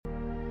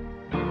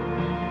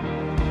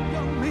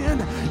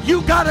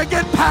You got to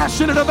get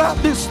passionate about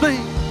this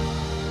thing.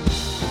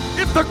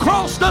 If the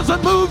cross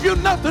doesn't move you,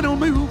 nothing will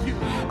move you.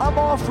 I'm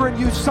offering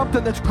you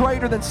something that's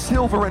greater than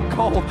silver and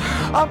gold.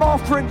 I'm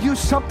offering you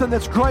something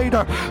that's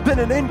greater than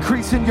an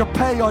increase in your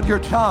pay on your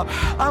job.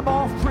 I'm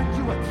offering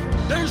you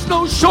There's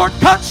no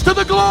shortcuts to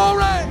the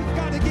glory. We've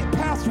got to get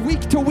past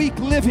week-to-week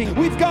living.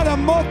 We've got to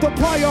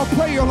multiply our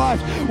prayer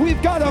life.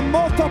 We've got to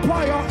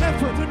multiply our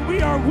effort. And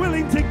we are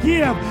willing to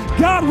give.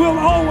 God will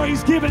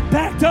always give it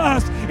back to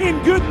us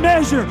in good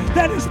measure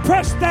that is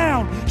pressed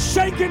down,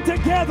 shaken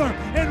together,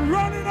 and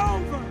running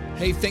over.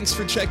 Hey, thanks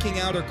for checking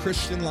out our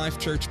Christian Life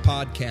Church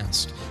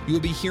podcast. You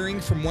will be hearing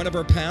from one of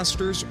our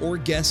pastors or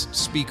guest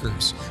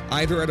speakers,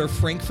 either at our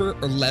Frankfort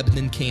or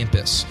Lebanon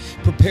campus.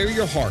 Prepare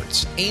your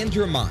hearts and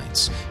your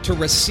minds to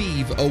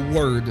receive a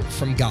word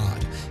from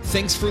God.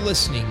 Thanks for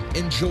listening.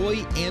 Enjoy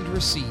and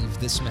receive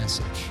this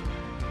message.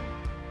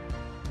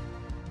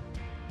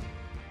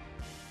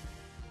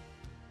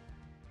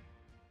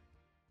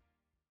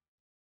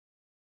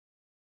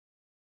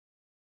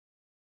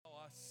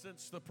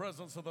 Sense the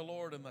presence of the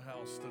Lord in the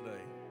house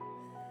today.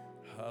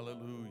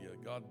 Hallelujah.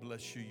 God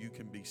bless you. You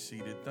can be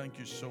seated. Thank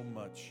you so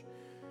much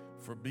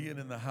for being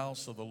in the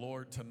house of the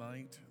Lord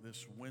tonight,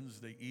 this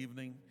Wednesday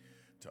evening,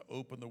 to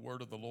open the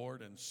Word of the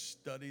Lord and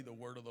study the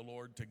Word of the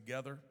Lord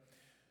together.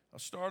 I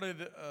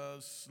started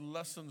a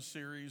lesson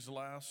series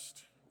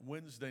last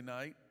Wednesday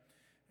night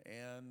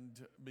and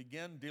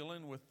began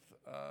dealing with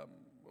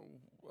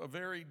a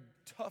very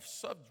tough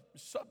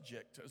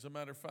subject, as a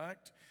matter of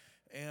fact.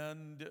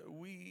 And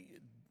we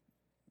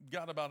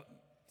got about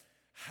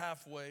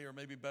halfway, or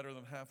maybe better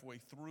than halfway,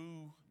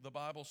 through the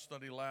Bible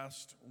study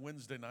last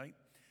Wednesday night.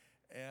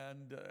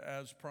 And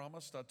as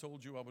promised, I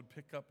told you I would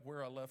pick up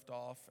where I left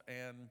off,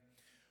 and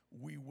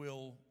we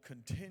will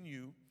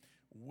continue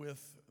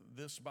with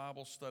this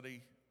Bible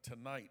study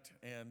tonight.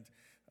 And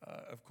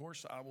of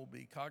course, I will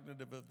be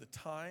cognitive of the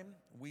time.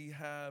 We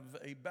have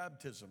a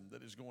baptism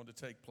that is going to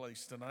take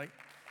place tonight,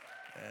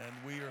 and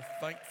we are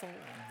thankful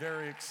and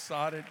very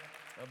excited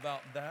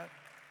about that.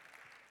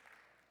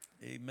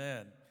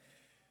 Amen.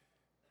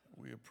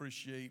 We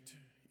appreciate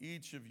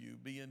each of you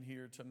being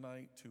here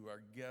tonight. To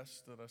our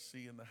guests that I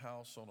see in the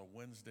house on a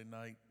Wednesday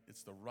night,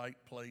 it's the right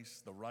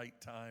place, the right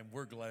time.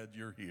 We're glad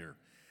you're here.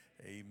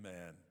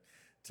 Amen.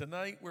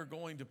 Tonight we're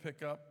going to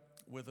pick up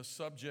with a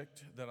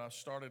subject that I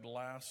started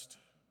last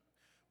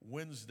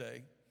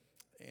Wednesday,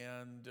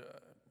 and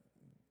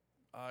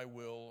I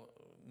will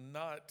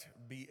not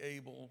be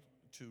able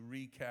to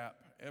recap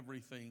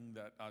everything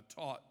that I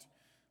taught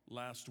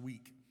last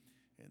week.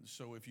 And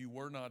so if you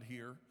were not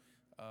here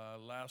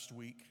last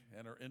week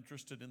and are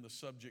interested in the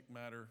subject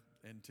matter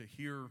and to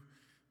hear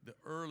the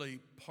early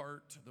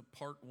part, the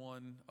part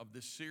one of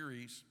this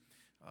series,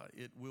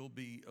 it will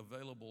be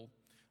available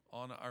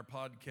on our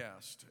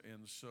podcast.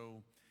 And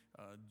so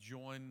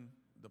join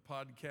the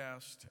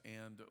podcast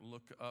and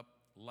look up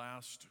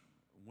last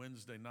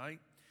Wednesday night.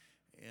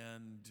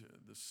 And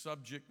the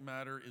subject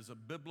matter is a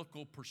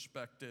biblical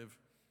perspective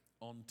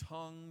on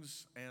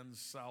tongues and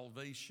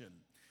salvation.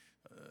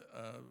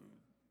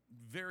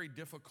 Very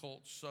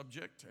difficult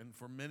subject, and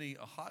for many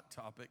a hot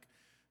topic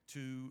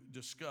to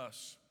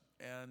discuss.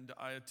 And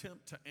I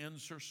attempt to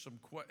answer some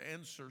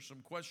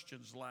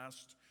questions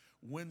last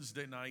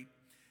Wednesday night,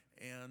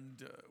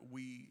 and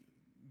we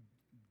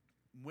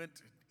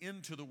went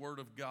into the Word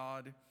of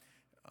God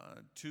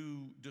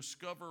to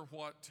discover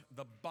what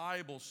the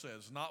Bible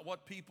says, not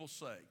what people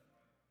say,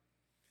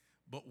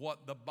 but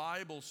what the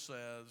Bible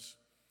says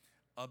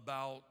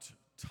about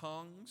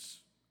tongues,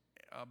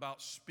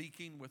 about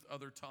speaking with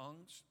other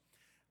tongues,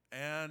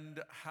 and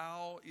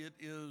how it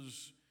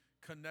is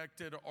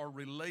connected or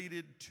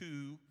related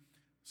to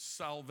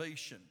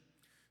salvation.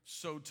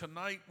 So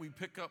tonight we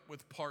pick up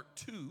with part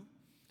 2,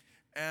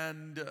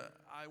 and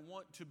I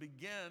want to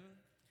begin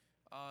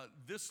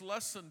this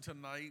lesson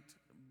tonight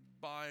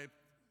by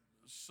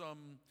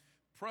some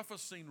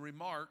prefacing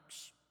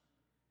remarks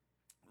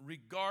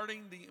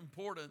regarding the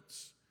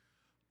importance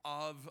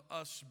of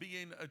us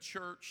being a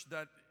church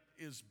that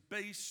is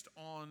based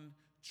on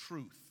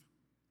truth.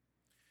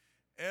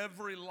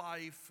 Every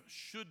life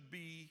should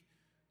be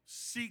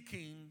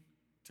seeking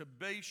to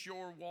base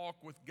your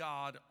walk with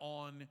God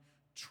on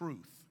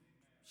truth.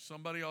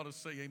 Somebody ought to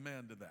say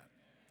amen to that.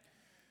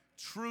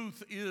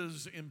 Truth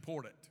is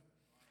important.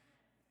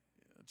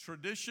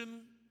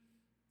 Tradition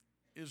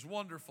is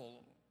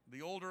wonderful.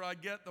 The older I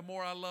get, the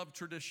more I love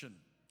tradition.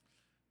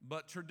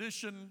 But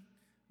tradition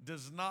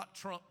does not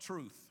trump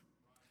truth.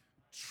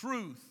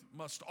 Truth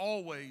must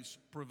always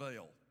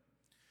prevail.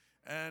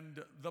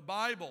 And the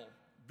Bible,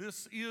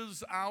 this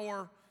is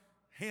our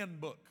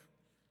handbook.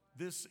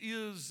 This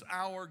is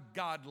our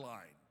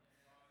guideline.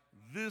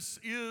 This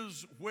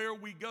is where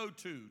we go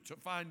to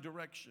find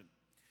direction.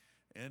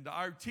 And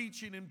our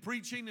teaching and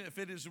preaching, if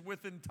it is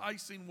with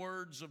enticing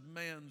words of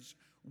man's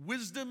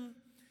wisdom,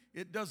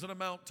 it doesn't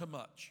amount to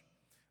much.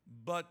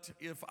 But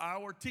if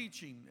our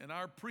teaching and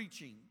our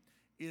preaching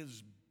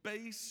is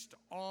based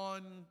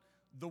on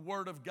the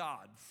Word of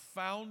God,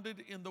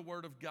 founded in the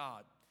Word of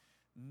God,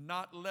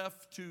 not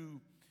left to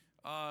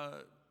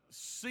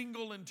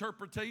single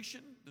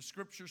interpretation. The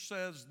Scripture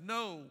says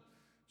no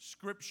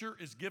Scripture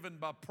is given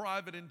by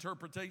private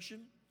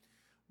interpretation,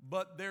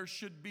 but there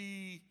should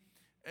be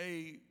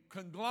a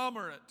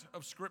conglomerate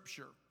of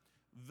Scripture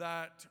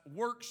that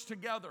works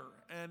together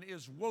and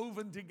is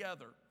woven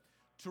together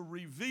to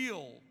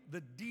reveal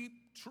the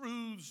deep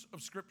truths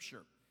of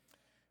Scripture.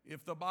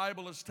 If the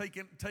Bible is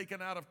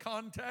taken out of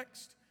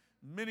context,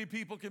 many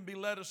people can be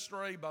led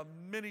astray by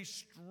many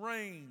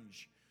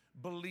strange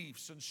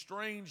beliefs and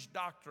strange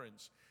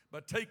doctrines.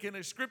 But taking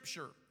a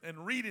Scripture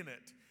and reading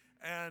it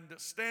and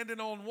standing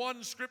on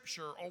one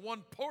Scripture or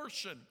one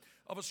portion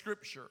of a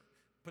Scripture,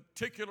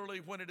 particularly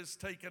when it is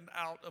taken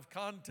out of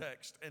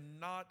context and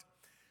not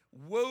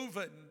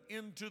woven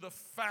into the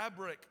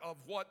fabric of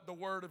what the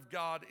Word of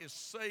God is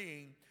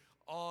saying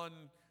on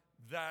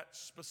that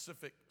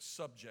specific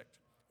subject.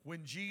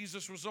 When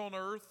Jesus was on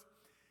earth,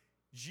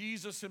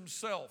 Jesus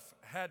himself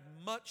had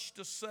much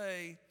to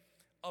say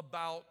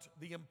about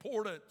the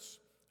importance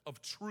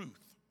of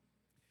truth.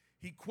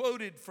 He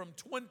quoted from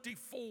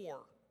 24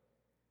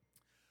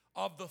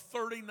 of the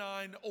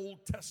 39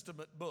 Old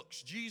Testament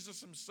books,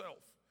 Jesus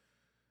himself,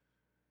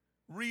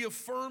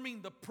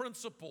 reaffirming the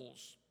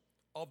principles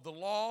of the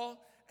law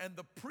and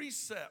the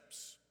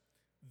precepts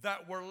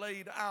that were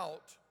laid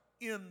out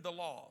in the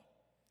law.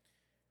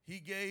 He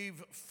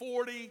gave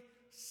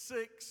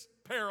 46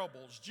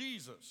 parables.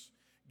 Jesus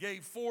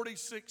gave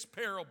 46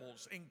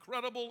 parables,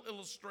 incredible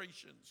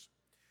illustrations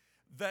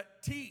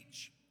that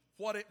teach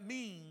what it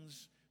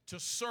means to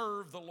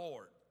serve the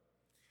Lord.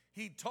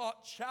 He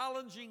taught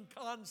challenging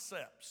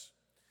concepts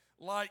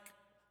like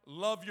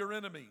love your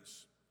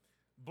enemies,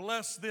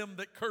 bless them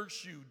that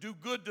curse you, do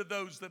good to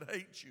those that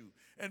hate you,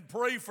 and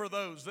pray for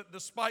those that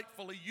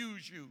despitefully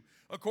use you,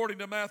 according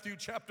to Matthew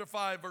chapter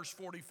 5, verse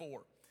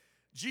 44.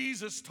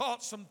 Jesus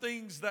taught some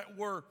things that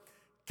were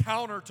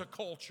counter to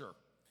culture.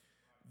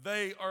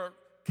 They are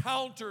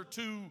counter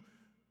to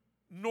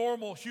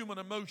normal human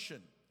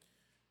emotion.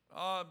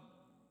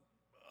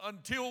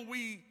 Until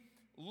we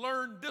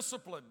learn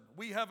discipline,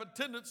 we have a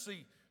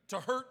tendency to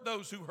hurt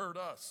those who hurt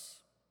us,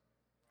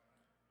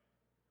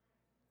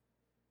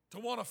 to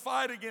want to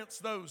fight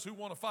against those who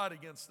want to fight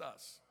against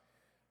us.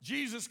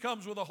 Jesus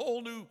comes with a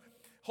whole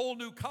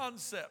new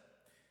concept.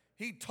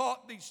 He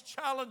taught these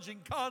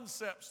challenging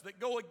concepts that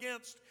go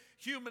against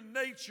human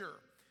nature.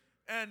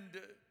 And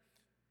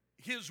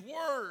his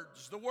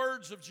words, the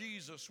words of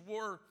Jesus,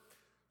 were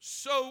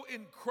so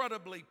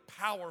incredibly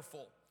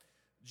powerful.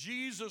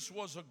 Jesus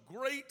was a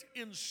great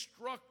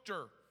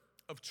instructor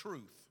of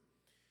truth.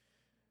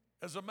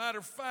 As a matter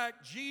of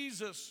fact,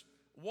 Jesus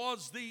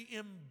was the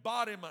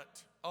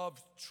embodiment of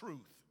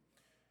truth.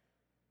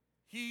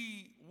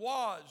 He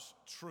was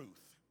truth.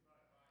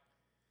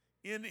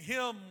 In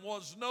him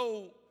was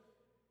no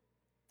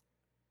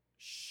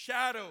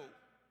shadow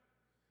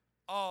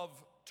of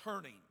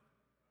turning.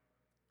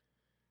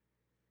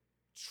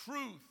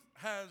 Truth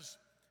has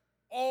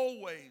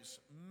always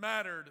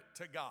mattered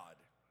to God.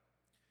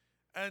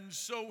 And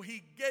so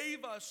he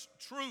gave us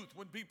truth.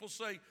 When people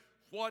say,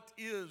 what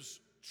is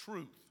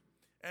truth?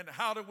 And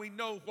how do we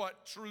know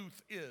what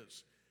truth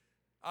is?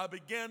 I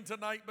began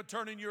tonight by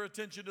turning your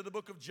attention to the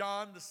book of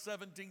John, the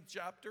 17th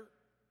chapter.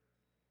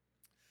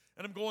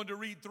 And I'm going to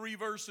read 3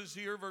 verses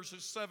here,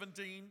 verses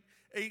 17,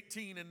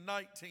 18, and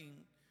 19.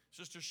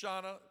 Sister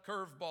Shauna,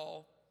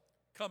 curveball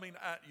coming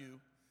at you.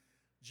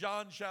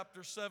 John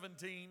chapter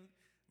 17,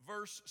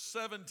 verse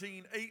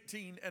 17,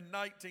 18, and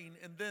 19.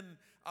 And then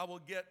I will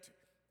get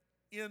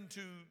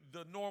into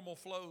the normal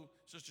flow,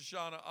 Sister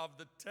Shauna, of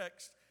the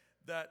text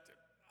that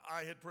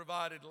I had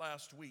provided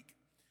last week.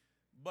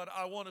 But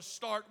I want to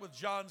start with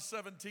John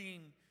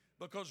 17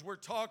 because we're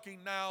talking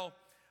now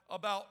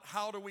about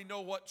how do we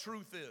know what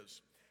truth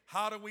is?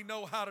 How do we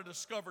know how to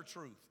discover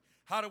truth?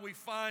 How do we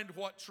find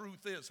what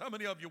truth is? How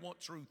many of you want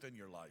truth in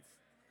your life?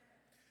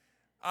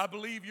 I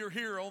believe you're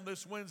here on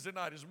this Wednesday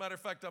night. As a matter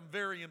of fact, I'm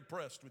very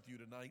impressed with you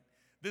tonight.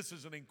 This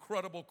is an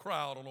incredible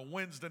crowd on a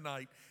Wednesday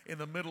night in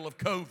the middle of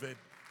COVID.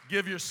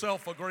 Give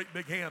yourself a great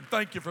big hand.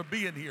 Thank you for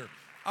being here.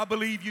 I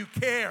believe you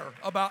care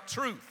about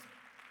truth.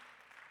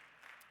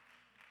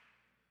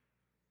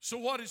 So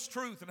what is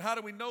truth, and how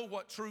do we know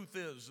what truth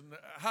is? And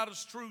how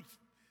does truth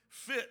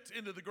fit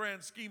into the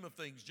grand scheme of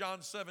things?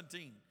 John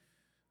 17,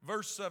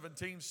 verse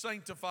 17,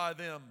 sanctify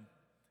them.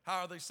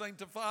 How are they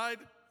sanctified?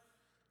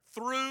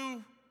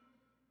 Through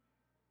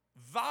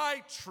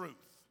thy truth.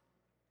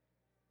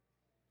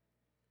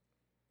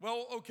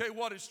 Well, okay,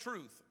 what is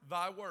truth?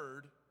 Thy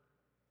word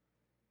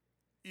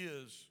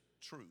is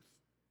truth.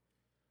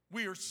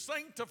 We are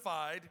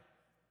sanctified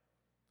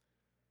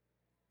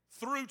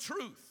through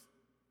truth.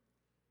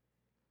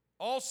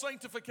 All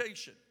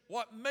sanctification,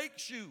 what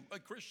makes you a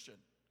Christian,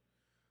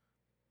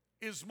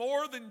 is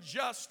more than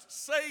just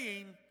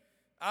saying,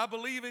 I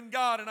believe in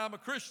God and I'm a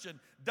Christian,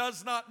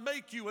 does not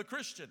make you a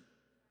Christian.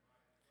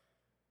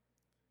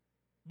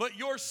 But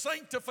your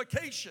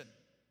sanctification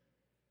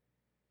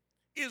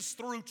is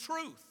through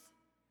truth.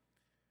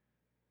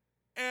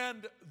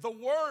 And the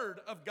Word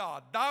of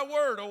God, thy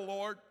word, O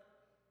Lord,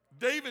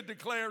 David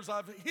declares,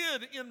 I've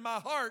hid in my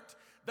heart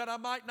that I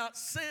might not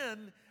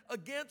sin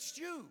against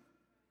you.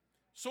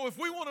 So if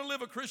we want to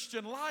live a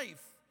Christian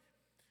life,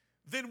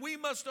 then we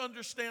must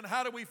understand,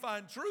 how do we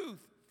find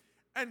truth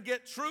and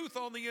get truth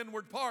on the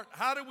inward part?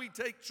 How do we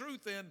take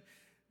truth in?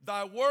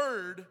 Thy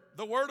word,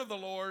 the word of the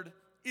Lord,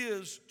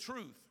 is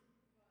truth.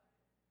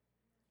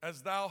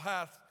 As thou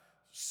hast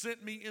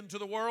sent me into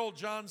the world,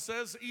 John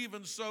says,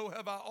 even so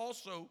have I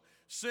also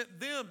sent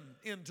them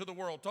into the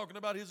world. Talking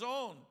about his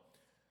own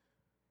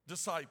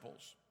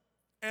disciples.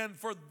 And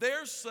for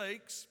their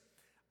sakes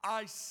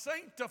I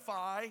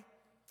sanctify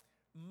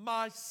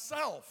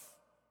myself.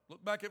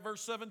 Look back at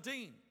verse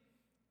 17.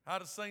 How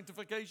does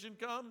sanctification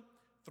come?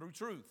 Through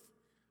truth.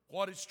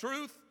 What is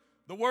truth?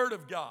 The Word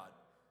of God.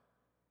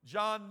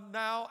 John,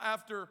 now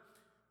after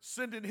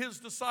sending his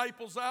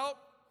disciples out,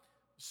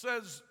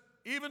 says,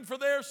 even for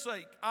their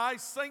sake, I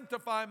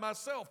sanctify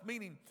myself.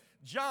 Meaning,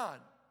 John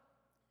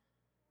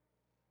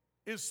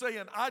is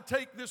saying, I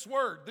take this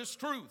word, this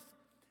truth,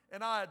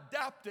 and I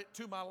adapt it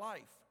to my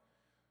life.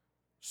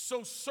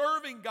 So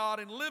serving God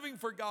and living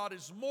for God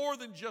is more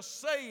than just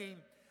saying,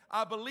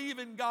 I believe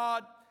in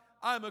God,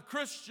 I'm a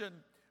Christian,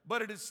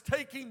 but it is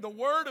taking the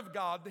Word of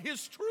God,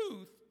 His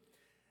truth,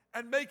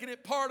 and making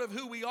it part of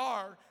who we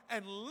are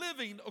and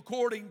living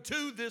according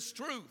to this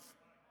truth.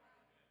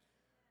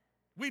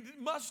 We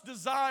must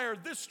desire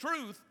this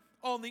truth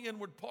on the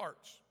inward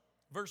parts.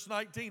 Verse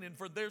 19, and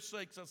for their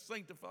sakes I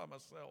sanctify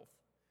myself,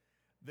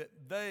 that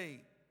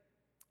they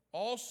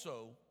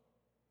also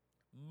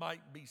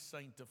might be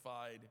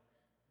sanctified.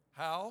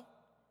 How?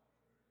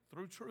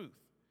 Through truth.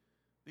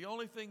 The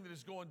only thing that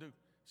is going to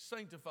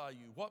sanctify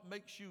you, what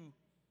makes you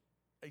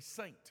a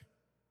saint?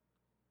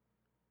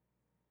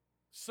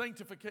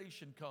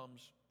 Sanctification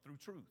comes through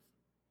truth.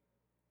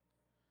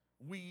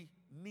 We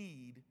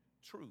need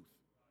truth.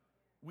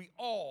 We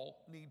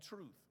all need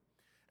truth.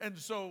 And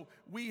so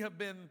we have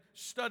been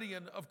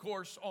studying, of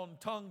course, on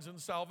tongues and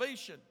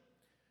salvation.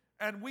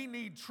 And we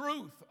need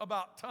truth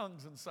about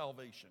tongues and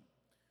salvation.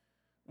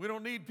 We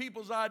don't need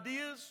people's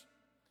ideas.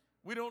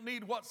 We don't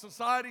need what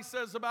society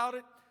says about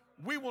it.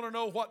 We want to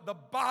know what the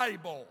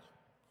Bible,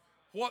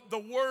 what the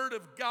Word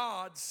of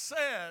God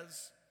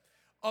says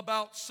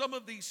about some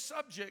of these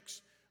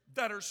subjects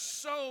that are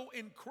so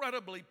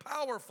incredibly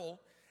powerful,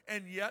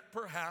 and yet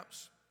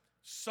perhaps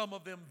some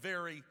of them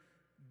very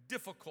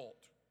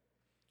difficult.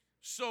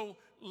 So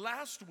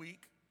last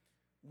week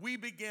we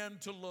began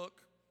to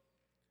look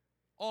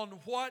on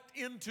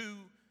into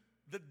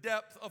the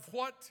depth of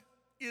what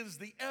is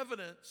the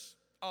evidence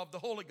of the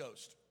Holy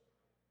Ghost.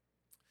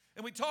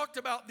 And we talked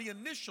about the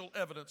initial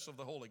evidence of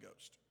the Holy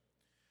Ghost.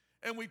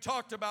 And we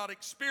talked about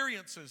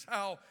experiences,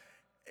 how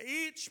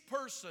each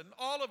person,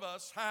 all of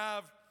us,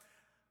 have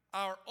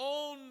our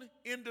own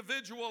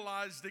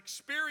individualized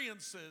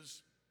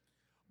experiences,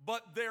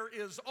 but there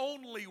is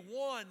only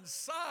one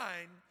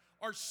sign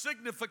or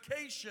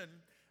signification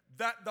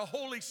that the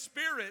Holy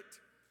Spirit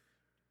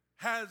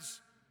has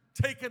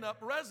taken up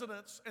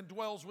residence and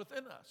dwells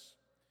within us.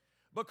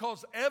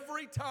 Because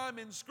every time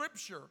in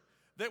Scripture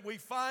that we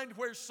find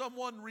where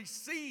someone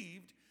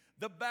received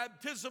the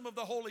baptism of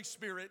the Holy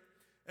Spirit,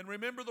 and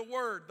remember the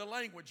word, the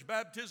language,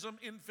 baptism,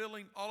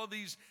 infilling, all of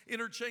these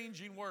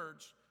interchanging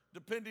words,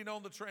 depending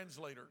on the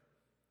translator.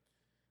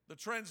 The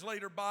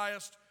translator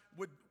biased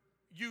would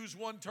use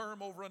one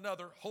term over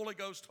another. Holy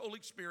Ghost,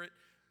 Holy Spirit,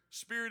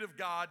 Spirit of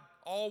God,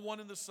 all one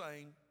and the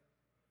same.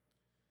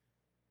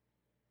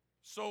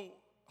 So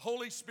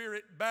Holy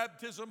Spirit,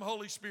 baptism,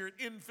 Holy Spirit,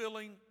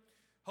 infilling,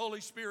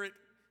 Holy Spirit,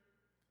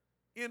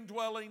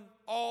 indwelling,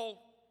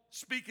 all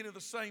speaking of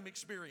the same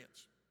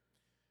experience.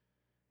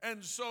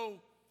 And so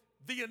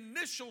the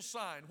initial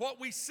sign, what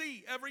we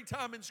see every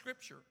time in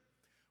Scripture,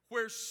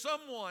 where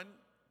someone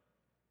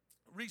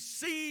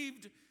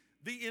received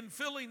the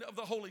infilling of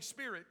the Holy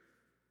Spirit,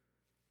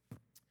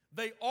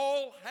 they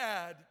all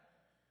had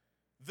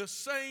the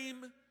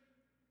same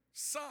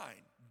sign.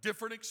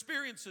 Different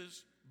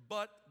experiences,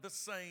 but the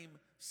same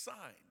sign.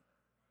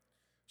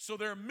 So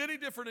there are many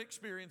different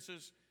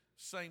experiences,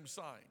 same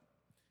sign.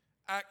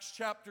 Acts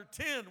chapter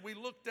 10 we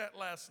looked at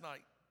last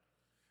night.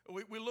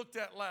 We looked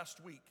at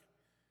last week.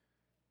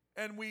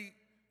 And we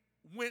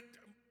went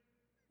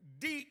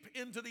deep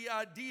into the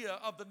idea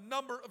of the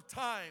number of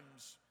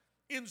times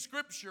in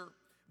Scripture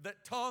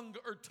that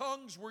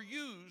tongues were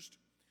used.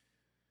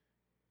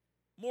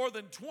 More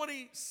than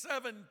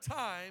 27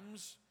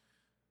 times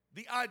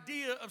the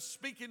idea of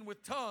speaking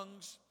with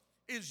tongues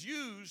is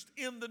used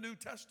in the New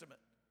Testament.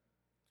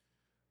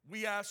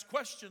 We asked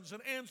questions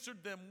and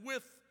answered them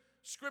with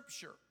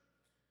Scripture.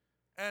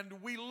 And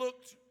we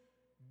looked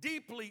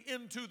deeply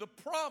into the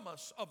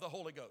promise of the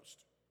Holy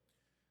Ghost.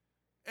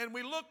 And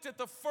we looked at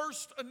the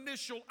first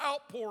initial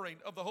outpouring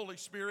of the Holy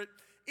Spirit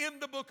in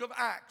the book of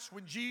Acts,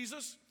 when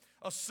Jesus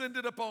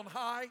ascended up on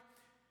high,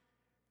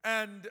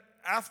 and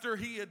after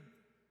he had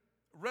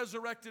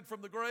resurrected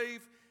from the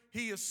grave,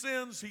 he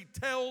ascends, he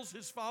tells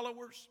his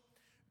followers,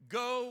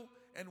 go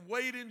and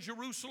wait in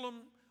Jerusalem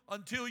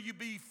until you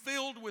be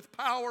filled with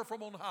power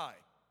from on high.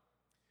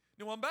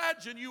 Now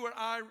imagine you and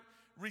I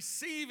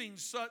receiving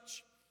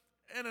such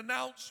an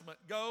announcement,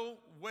 go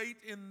wait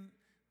in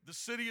the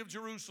city of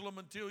Jerusalem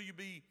until you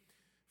be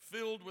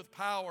filled with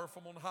power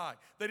from on high.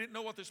 They didn't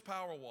know what this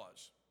power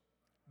was.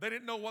 They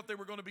didn't know what they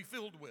were going to be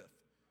filled with.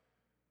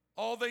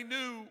 All they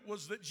knew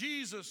was that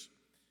Jesus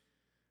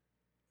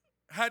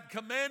had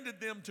commanded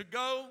them to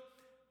go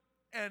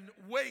and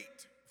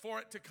wait for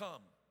it to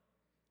come.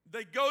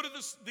 They go to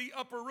the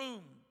upper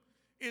room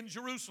in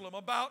Jerusalem,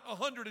 about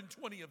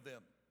 120 of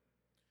them.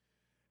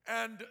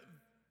 And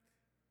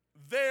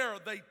there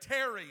they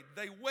tarried,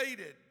 they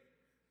waited.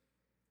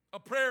 A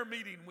prayer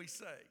meeting, we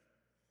say.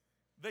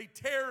 They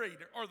tarried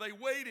or they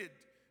waited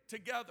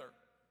together.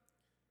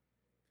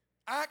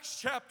 Acts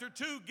chapter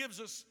 2 gives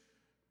us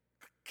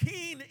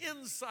keen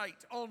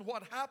insight on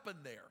what happened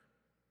there.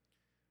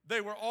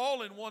 They were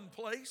all in one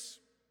place.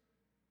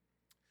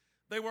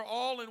 They were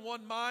all in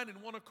one mind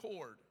and one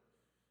accord,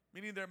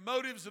 meaning their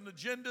motives and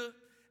agenda,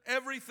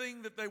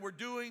 everything that they were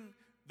doing,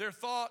 their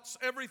thoughts,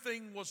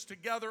 everything was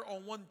together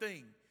on one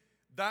thing.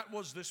 That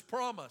was this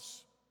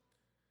promise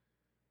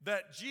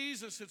that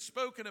Jesus had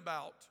spoken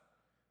about,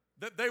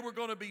 that they were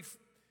going to be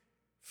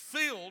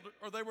filled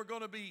or they were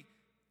going to be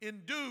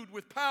endued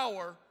with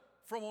power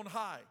from on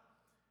high.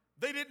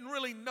 They didn't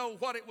really know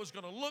what it was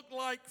going to look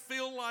like,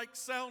 feel like,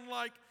 sound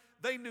like.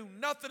 They knew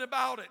nothing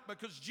about it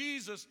because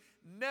Jesus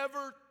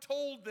never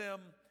told them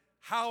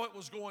how it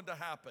was going to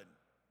happen.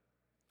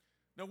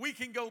 Now we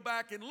can go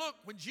back and look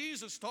when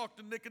Jesus talked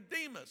to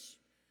Nicodemus.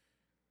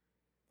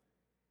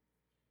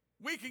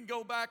 We can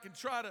go back and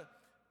try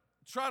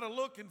to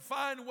look and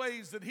find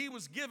ways that he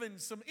was given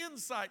some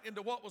insight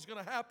into what was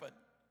going to happen.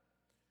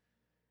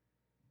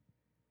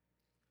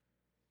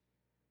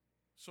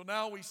 So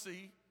now we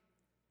see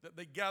that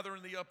they gather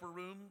in the upper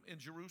room in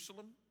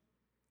Jerusalem.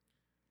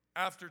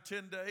 After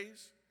 10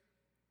 days,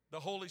 the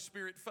Holy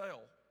Spirit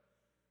fell.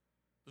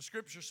 The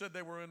scripture said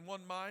they were in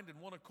one mind and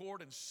one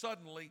accord, and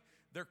suddenly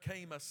there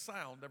came a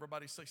sound.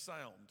 Everybody say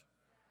sound.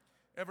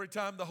 Every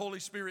time the Holy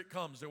Spirit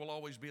comes, there will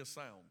always be a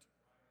sound.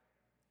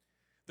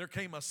 There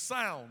came a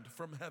sound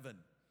from heaven.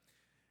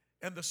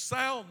 And the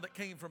sound that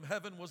came from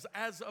heaven was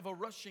as of a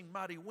rushing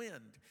mighty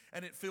wind,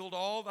 and it filled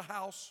all the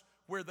house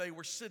where they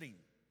were sitting.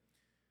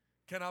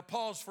 Can I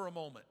pause for a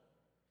moment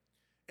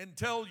and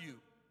tell you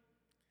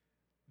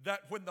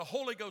that when the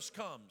Holy Ghost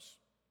comes,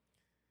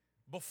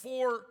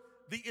 before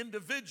the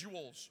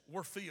individuals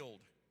were filled,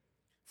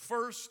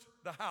 first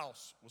the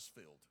house was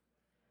filled.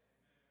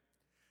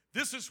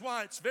 This is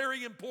why it's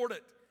very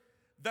important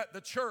that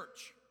the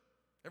church,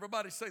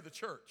 everybody say the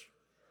church,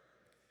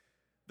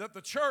 that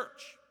the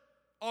church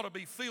ought to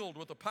be filled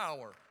with the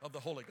power of the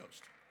Holy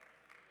Ghost.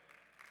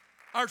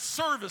 Our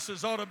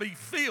services ought to be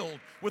filled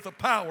with the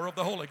power of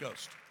the Holy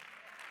Ghost.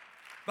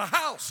 The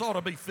house ought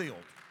to be filled.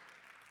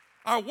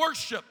 Our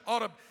worship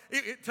ought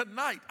to,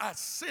 tonight I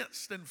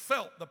sensed and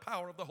felt the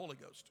power of the Holy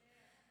Ghost.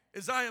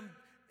 As I am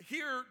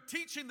here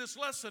teaching this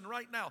lesson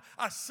right now,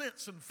 I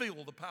sense and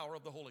feel the power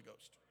of the Holy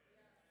Ghost.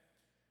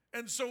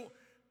 And so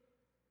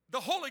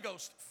the Holy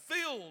Ghost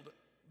filled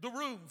the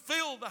room,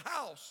 filled the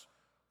house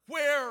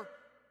where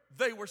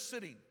they were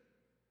sitting.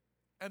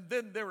 And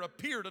then there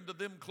appeared unto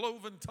them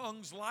cloven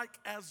tongues like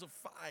as of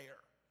fire.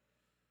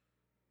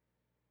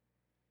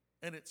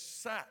 And it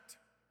sat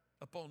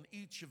upon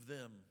each of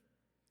them.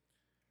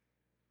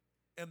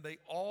 And they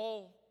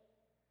all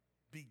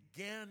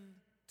began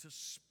to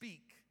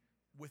speak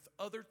with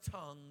other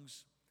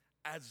tongues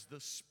as the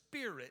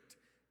Spirit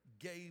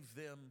gave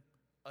them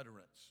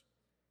utterance.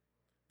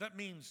 That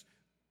means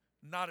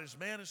not as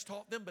man has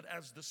taught them, but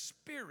as the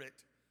Spirit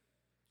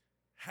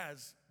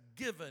has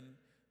given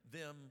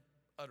them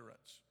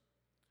utterance.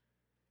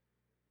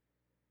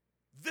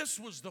 This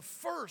was the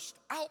first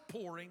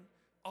outpouring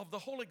of the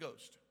Holy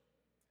Ghost.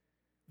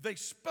 They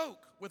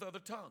spoke with other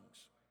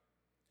tongues.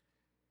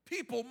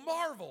 People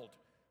marveled.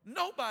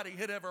 Nobody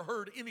had ever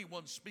heard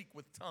anyone speak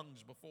with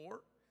tongues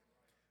before.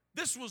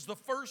 This was the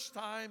first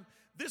time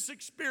this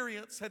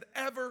experience had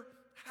ever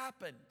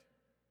happened.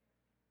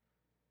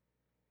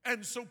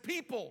 And so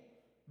people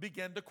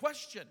began to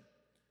question.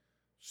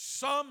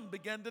 Some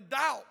began to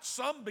doubt.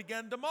 Some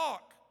began to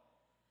mock.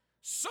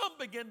 Some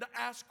began to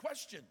ask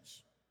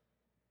questions.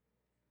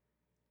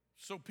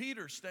 So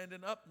Peter,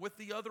 standing up with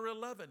the other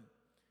 11,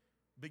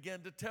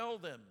 began to tell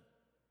them,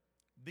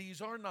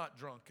 these are not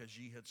drunk as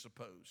ye had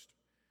supposed.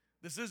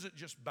 This isn't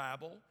just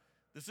babble.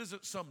 This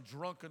isn't some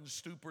drunken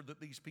stupor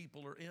that these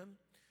people are in.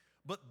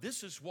 But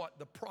this is what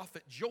the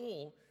prophet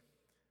Joel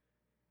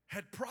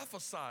had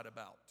prophesied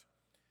about.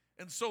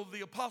 And so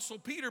the apostle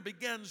Peter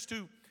begins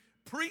to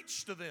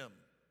preach to them.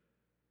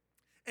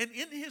 And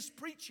in his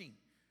preaching,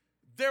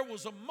 there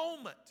was a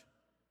moment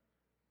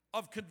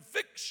of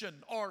conviction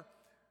or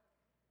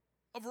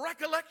of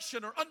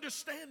recollection or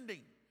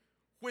understanding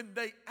when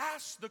they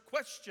asked the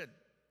question,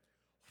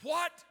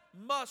 what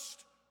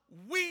must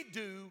we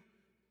do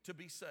to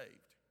be saved?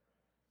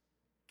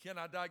 Can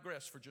I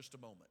digress for just a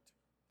moment?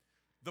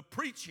 The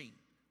preaching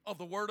of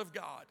the Word of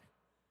God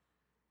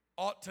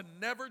ought to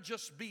never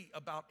just be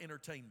about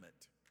entertainment.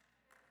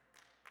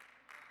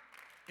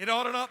 It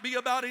ought to not be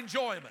about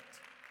enjoyment.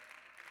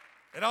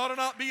 It ought to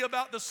not be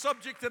about the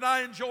subject that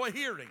I enjoy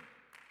hearing.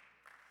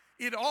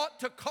 It ought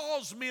to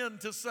cause men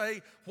to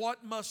say,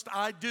 what must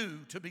I do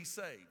to be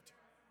saved?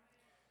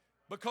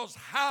 Because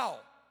how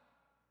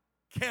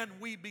can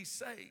we be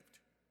saved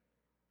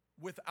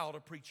without a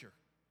preacher?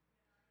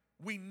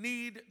 We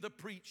need the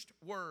preached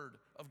word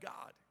of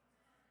God.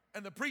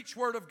 And the preached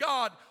word of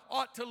God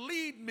ought to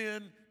lead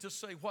men to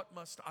say, what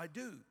must I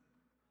do?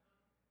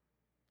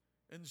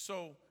 And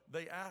so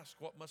they ask,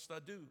 what must I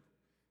do?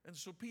 And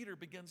so Peter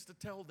begins to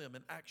tell them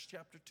in Acts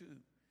chapter 2,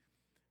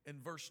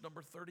 in verse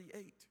number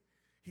 38.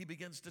 He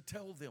begins to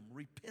tell them,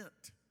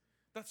 repent.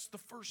 That's the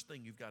first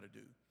thing you've got to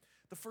do.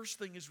 The first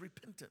thing is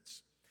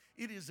repentance.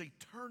 It is a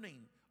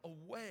turning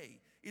away.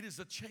 It is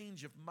a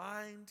change of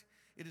mind.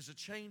 It is a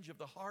change of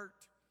the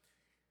heart.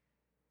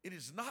 It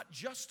is not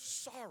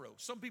just sorrow.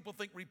 Some people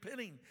think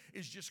repenting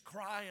is just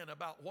crying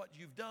about what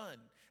you've done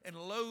and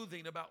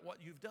loathing about what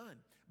you've done.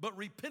 But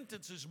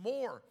repentance is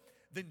more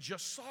than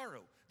just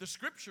sorrow. The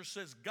scripture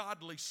says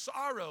godly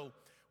sorrow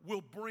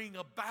will bring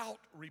about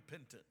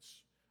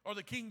repentance. Or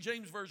the King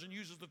James Version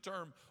uses the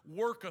term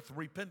worketh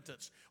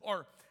repentance.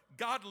 Or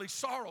godly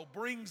sorrow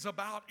brings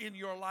about in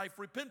your life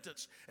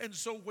repentance. And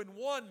so when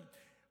one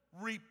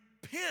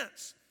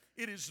repents,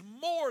 it is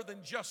more than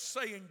just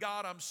saying,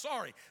 God, I'm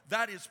sorry.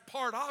 That is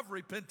part of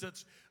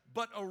repentance.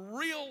 But a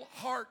real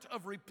heart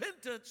of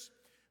repentance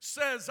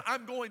says,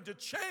 I'm going to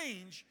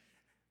change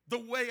the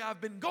way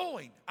I've been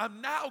going.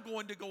 I'm now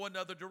going to go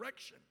another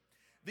direction.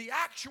 The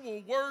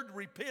actual word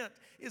repent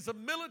is a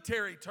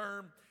military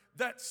term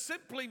that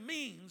simply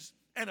means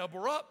an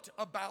abrupt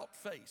about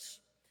face.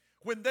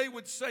 When they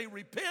would say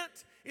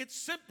repent, it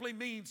simply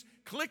means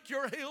click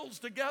your heels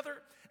together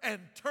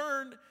and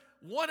turn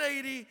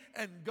 180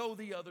 and go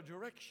the other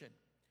direction.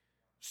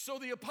 So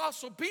the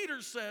Apostle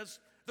Peter says,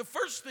 the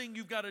first thing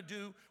you've got to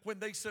do when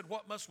they said,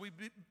 what must we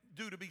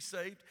do to be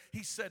saved?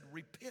 He said,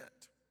 repent.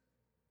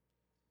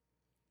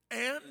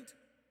 And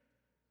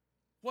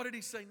what did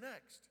he say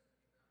next?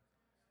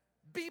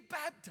 Be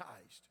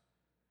baptized.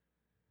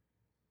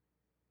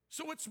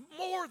 So it's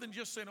more than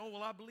just saying, oh,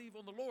 well, I believe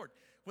on the Lord.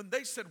 When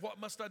they said, what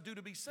must I do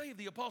to be saved?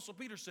 The Apostle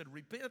Peter said,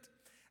 repent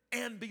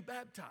and be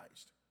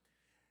baptized.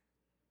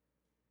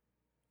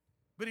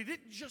 But he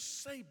didn't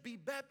just say be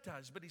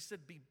baptized, but he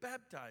said be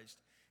baptized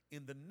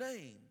in the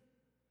name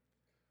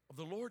of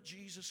the Lord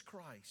Jesus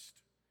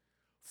Christ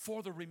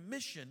for the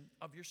remission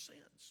of your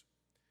sins.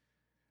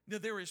 Now,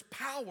 there is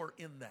power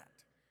in that.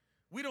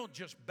 We don't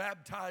just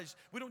baptize,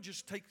 we don't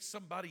just take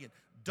somebody and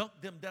dunk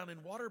them down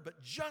in water,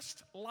 but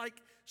just like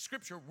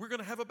Scripture, we're going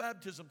to have a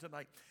baptism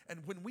tonight. And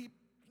when we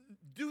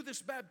do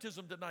this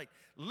baptism tonight,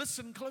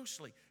 listen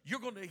closely. You're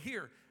going to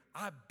hear,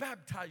 I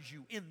baptize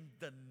you in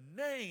the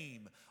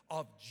name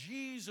of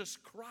Jesus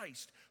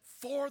Christ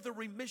for the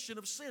remission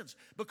of sins,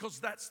 because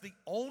that's the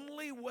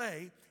only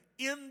way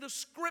in the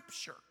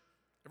Scripture.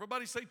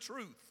 Everybody say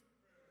truth.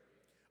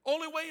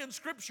 Only way in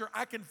Scripture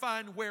I can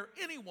find where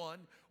anyone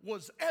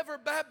was ever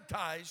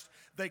baptized,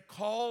 they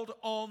called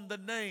on the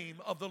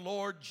name of the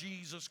Lord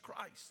Jesus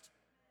Christ.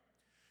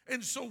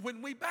 And so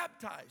when we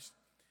baptize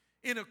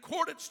in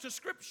accordance to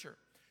Scripture,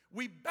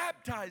 we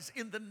baptize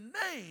in the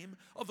name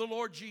of the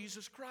Lord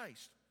Jesus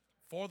Christ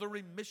for the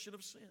remission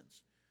of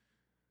sins.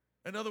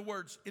 In other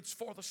words, it's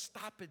for the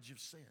stoppage of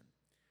sin.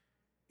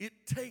 It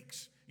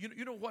takes,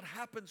 you know what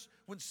happens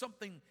when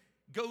something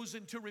goes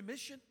into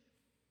remission?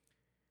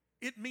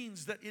 It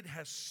means that it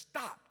has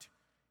stopped.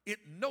 It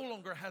no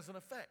longer has an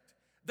effect.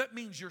 That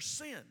means your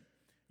sin,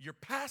 your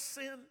past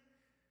sin,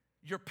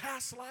 your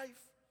past life,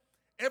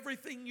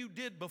 everything you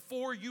did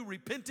before you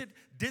repented,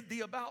 did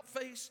the about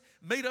face,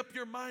 made up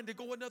your mind to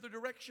go another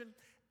direction,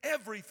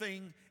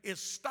 everything is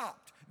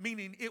stopped,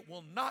 meaning it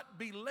will not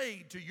be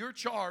laid to your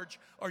charge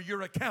or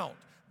your account.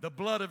 The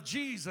blood of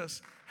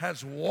Jesus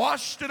has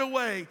washed it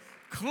away,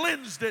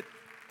 cleansed it,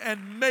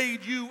 and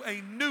made you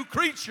a new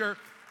creature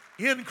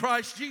in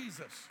Christ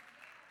Jesus.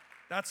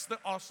 That's the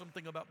awesome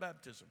thing about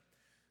baptism.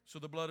 So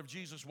the blood of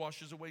Jesus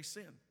washes away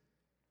sin.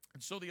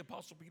 And so the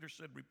Apostle Peter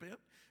said, repent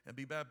and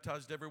be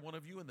baptized, every one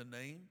of you, in the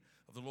name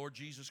of the Lord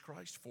Jesus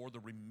Christ for the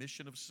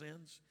remission of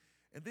sins.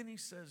 And then he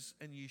says,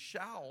 and ye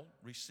shall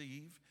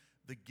receive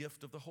the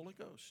gift of the Holy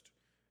Ghost.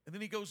 And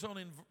then he goes on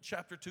in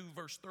chapter 2,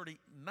 verse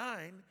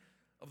 39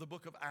 of the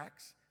book of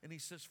Acts, and he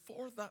says,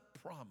 for the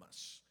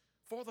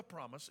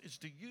promise is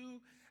to you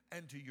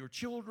and to your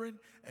children,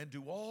 and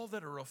to all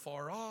that are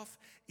afar off,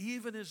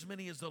 even as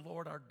many as the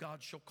Lord our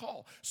God shall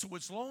call. So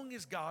as long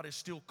as God is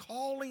still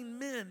calling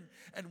men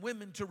and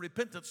women to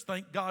repentance,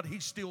 thank God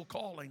he's still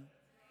calling.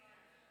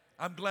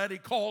 I'm glad he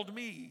called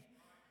me.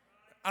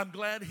 I'm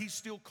glad he's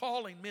still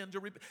calling men to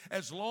repent.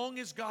 As long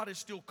as God is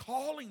still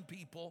calling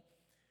people,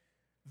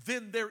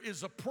 then there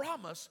is a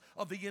promise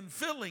of the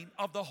infilling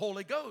of the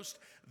Holy Ghost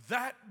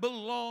that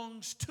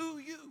belongs to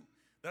you.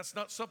 That's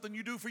not something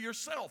you do for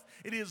yourself.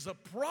 It is a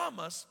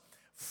promise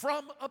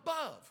from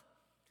above.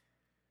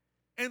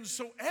 And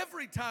so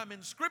every time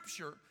in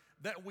Scripture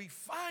that we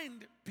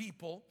find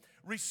people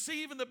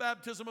receiving the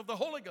baptism of the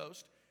Holy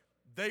Ghost,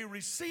 They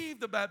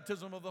received the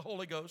baptism of the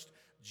Holy Ghost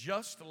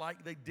just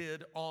like they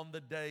did on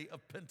the day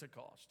of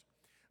Pentecost.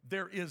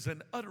 There is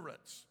an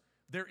utterance.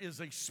 There is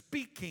a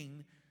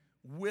speaking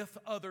with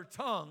other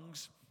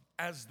tongues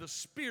as the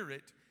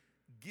Spirit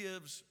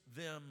gives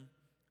them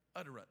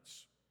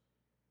utterance.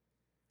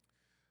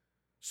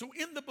 So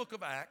in the book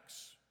of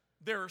Acts,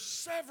 there are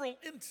several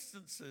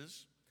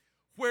instances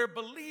where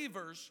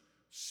believers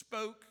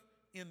spoke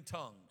in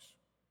tongues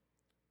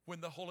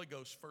when the Holy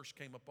Ghost first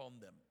came upon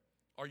them.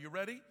 Are you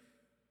ready?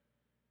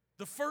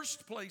 The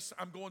first place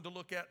I'm going to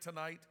look at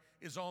tonight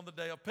is on the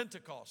day of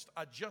Pentecost.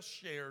 I just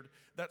shared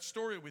that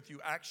story with you,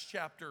 Acts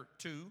chapter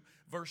 2,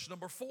 verse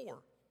number 4.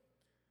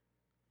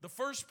 The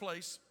first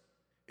place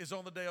is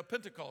on the day of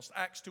Pentecost,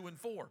 Acts 2 and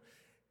 4.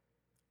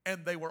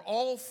 And they were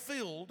all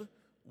filled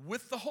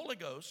with the Holy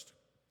Ghost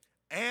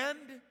and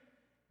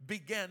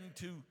began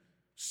to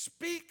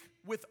speak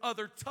with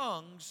other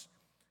tongues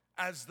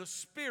as the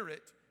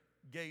Spirit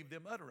gave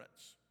them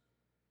utterance.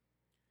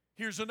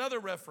 Here's another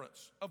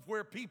reference of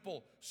where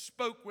people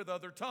spoke with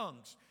other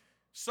tongues.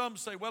 Some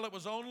say, well, it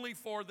was only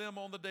for them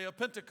on the day of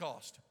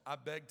Pentecost. I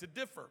beg to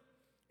differ.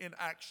 In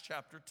Acts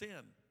chapter 10,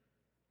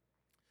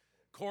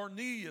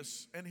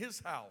 Cornelius and his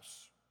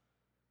house.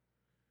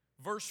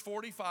 Verse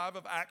 45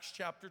 of Acts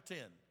chapter 10.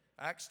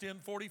 Acts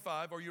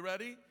 10:45. Are you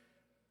ready?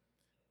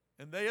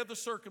 And they of the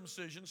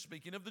circumcision,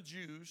 speaking of the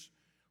Jews,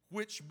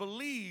 which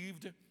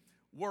believed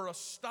were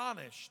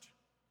astonished,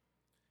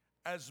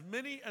 as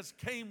many as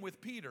came with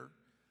Peter,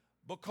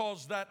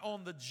 because that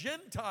on the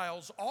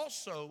Gentiles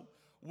also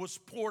was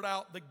poured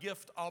out the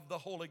gift of the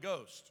Holy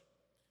Ghost.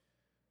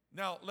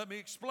 Now, let me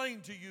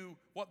explain to you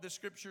what this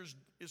scripture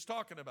is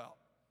talking about.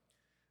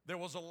 There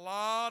was a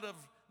lot of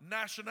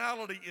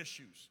nationality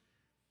issues.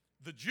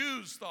 The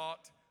Jews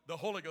thought the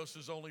Holy Ghost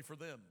is only for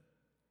them.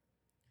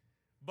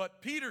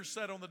 But Peter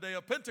said on the day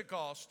of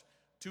Pentecost,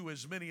 to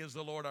as many as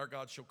the Lord our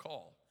God shall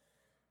call.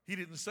 He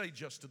didn't say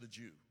just to the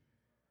Jew.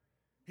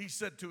 He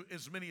said to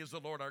as many as the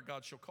Lord our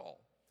God shall call.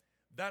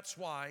 That's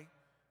why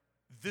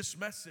this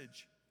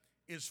message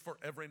is for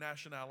every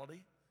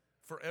nationality,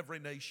 for every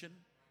nation,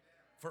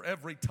 for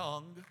every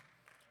tongue,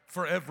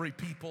 for every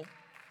people.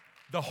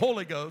 The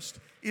Holy Ghost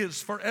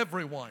is for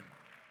everyone.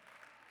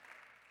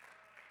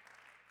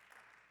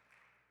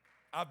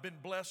 I've been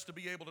blessed to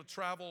be able to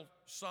travel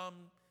some.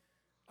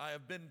 I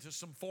have been to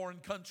some foreign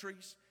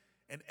countries,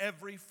 and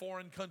every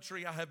foreign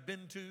country I have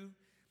been to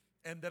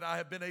and that I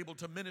have been able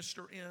to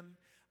minister in,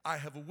 I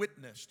have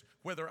witnessed,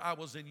 whether I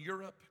was in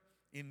Europe,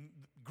 in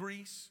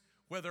Greece,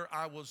 whether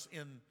I was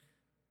in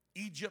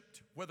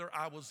Egypt, whether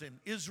I was in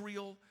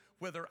Israel,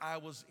 whether I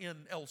was in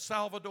El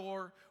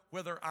Salvador,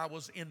 whether I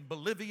was in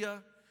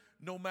Bolivia,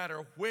 no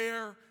matter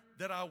where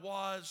that I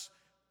was,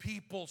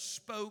 people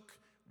spoke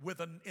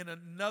in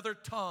another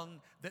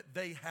tongue that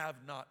they have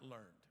not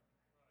learned.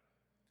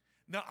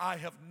 Now, I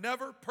have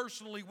never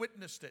personally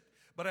witnessed it,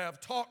 but I have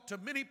talked to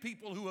many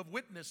people who have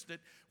witnessed it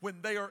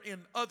when they are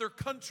in other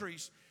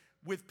countries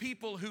with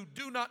people who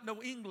do not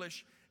know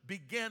English,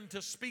 begin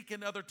to speak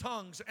in other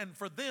tongues, and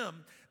for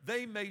them,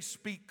 they may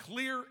speak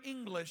clear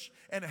English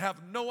and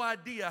have no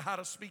idea how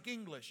to speak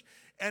English.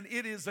 And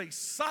it is a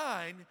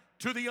sign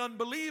to the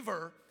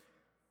unbeliever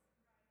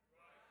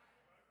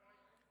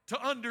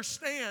to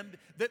understand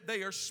that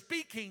they are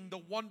speaking the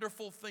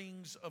wonderful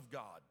things of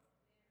God.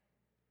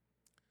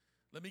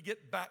 Let me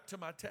get back to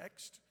my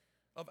text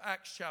of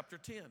Acts chapter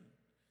 10,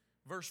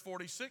 verse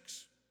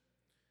 46.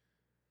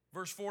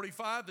 Verse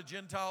 45, the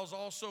Gentiles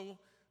also,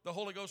 the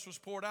Holy Ghost was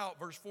poured out.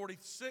 Verse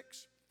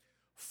 46,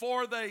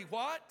 for they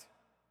what?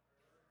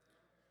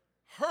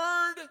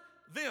 Heard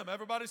them.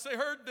 Everybody say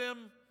heard them.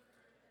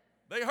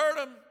 They heard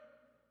them.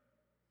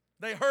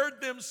 They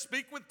heard them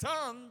speak with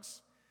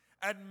tongues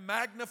and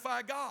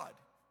magnify God.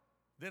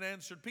 Then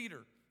answered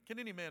Peter, can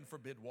any man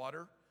forbid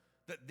water,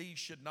 that these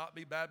should not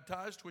be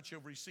baptized, which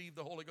have received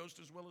the Holy Ghost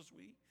as well as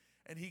we?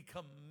 And he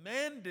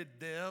commanded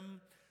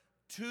them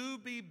to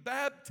be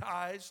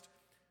baptized.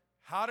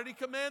 How did he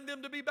command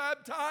them to be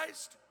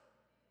baptized?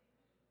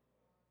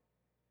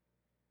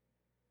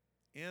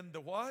 In the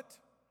what?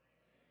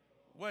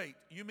 Wait,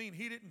 you mean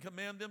he didn't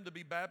command them to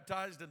be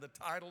baptized in the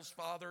titles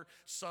Father,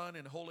 Son,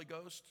 and Holy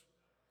Ghost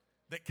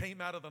that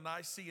came out of the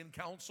Nicene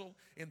Council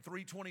in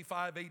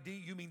 325 AD?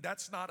 You mean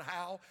that's not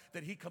how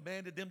that he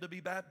commanded them to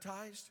be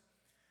baptized?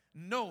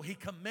 No, he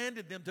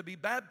commanded them to be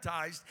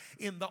baptized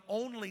in the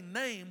only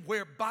name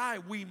whereby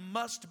we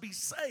must be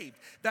saved.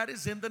 That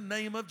is in the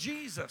name of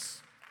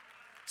Jesus.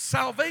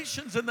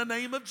 Salvation's in the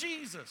name of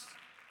Jesus.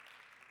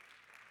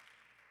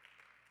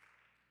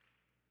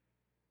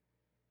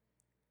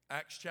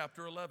 Acts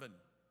chapter 11.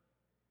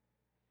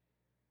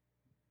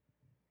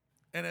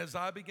 And as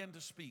I began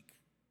to speak,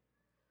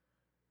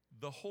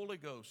 the Holy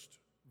Ghost,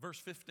 verse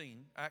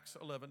 15, Acts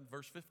 11,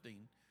 verse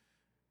 15,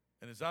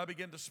 and as I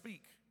began to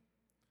speak,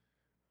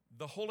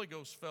 the Holy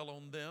Ghost fell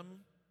on them.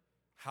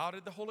 How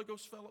did the Holy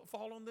Ghost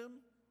fall on them?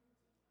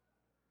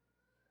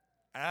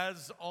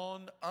 As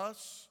on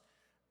us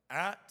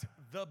at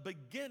the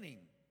beginning.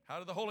 How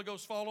did the Holy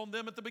Ghost fall on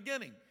them at the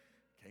beginning?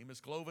 came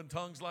as cloven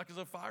tongues like as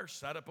of fire,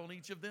 sat upon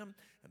each of them,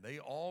 and they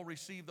all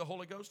received the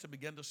Holy Ghost and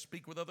began to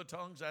speak with other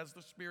tongues as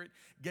the Spirit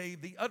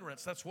gave the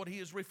utterance. That's what he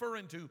is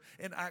referring to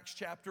in Acts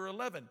chapter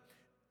 11.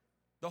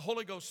 The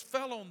Holy Ghost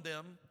fell on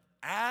them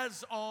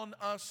as on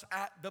us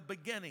at the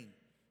beginning.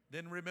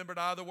 Then remembered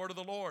I the word of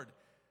the Lord,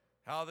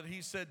 how that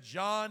he said,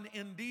 John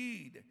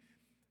indeed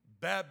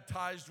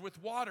baptized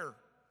with water,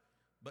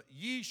 but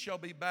ye shall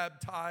be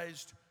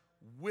baptized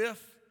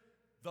with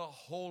the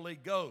Holy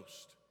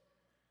Ghost.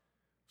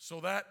 So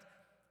that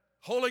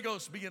Holy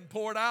Ghost being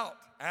poured out,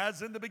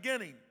 as in the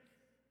beginning,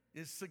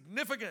 is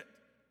significant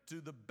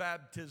to the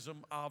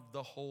baptism of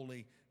the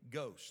Holy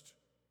Ghost.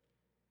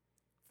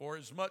 For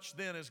as much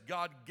then as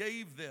God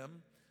gave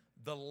them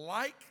the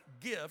like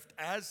gift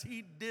as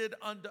he did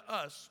unto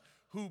us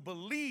who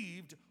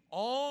believed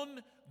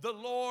on the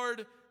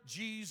Lord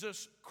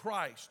Jesus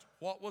Christ.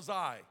 What was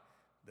I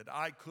that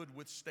I could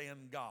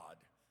withstand God?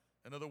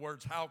 In other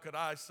words, how could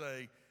I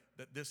say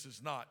that this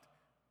is not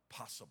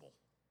possible?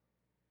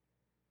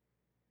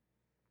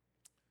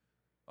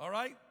 All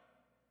right?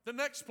 The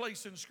next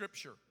place in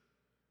Scripture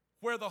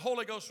where the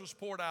Holy Ghost was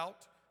poured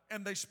out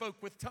and they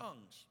spoke with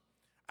tongues.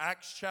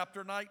 Acts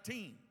chapter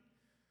 19.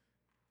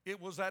 It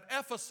was at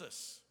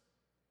Ephesus.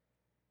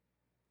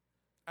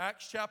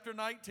 Acts chapter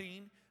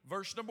 19,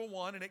 verse number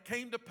 1. And it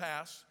came to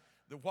pass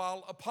that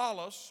while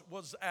Apollos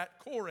was at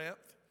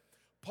Corinth,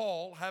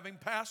 Paul, having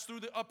passed through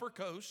the upper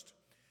coast,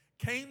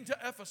 came to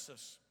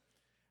Ephesus,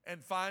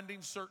 and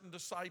finding certain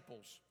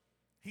disciples,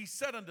 he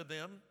said unto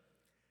them,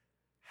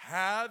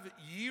 Have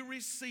ye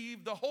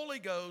received the Holy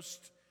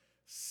Ghost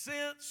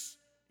since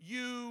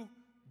you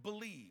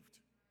believed?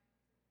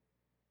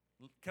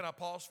 Can I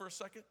pause for a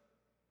second?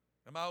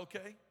 Am I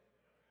okay?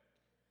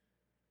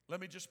 Let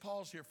me just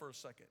pause here for a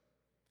second.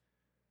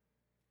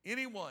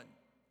 Anyone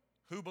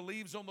who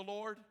believes on the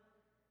Lord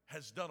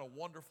has done a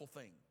wonderful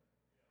thing.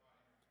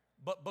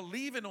 But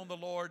believing on the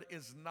Lord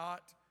is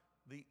not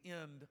the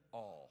end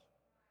all.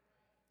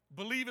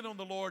 Believing on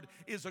the Lord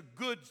is a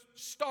good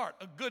start,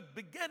 a good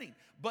beginning,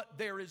 but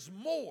there is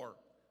more.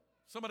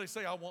 Somebody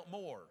say, I want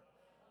more.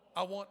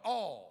 I want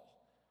all.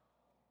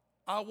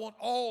 I want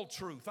all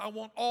truth. I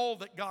want all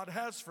that God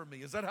has for me.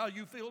 Is that how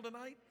you feel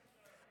tonight?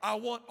 I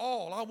want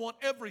all. I want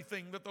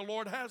everything that the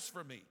Lord has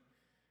for me.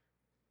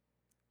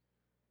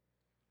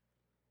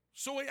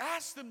 So he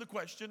asked them the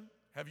question,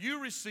 have you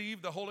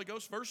received the Holy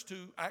Ghost? Verse 2,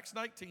 Acts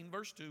 19,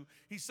 verse 2.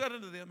 He said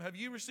unto them, have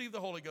you received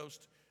the Holy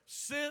Ghost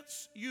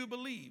since you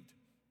believed?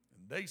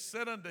 And they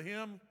said unto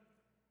him,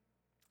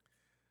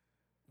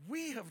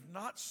 we have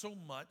not so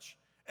much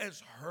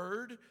as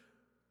heard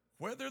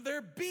whether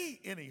there be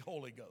any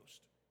Holy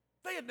Ghost.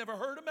 They had never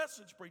heard a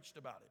message preached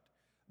about it.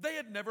 They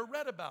had never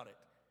read about it.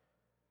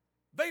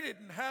 They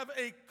didn't have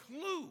a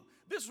clue.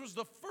 This was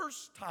the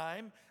first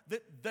time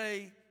that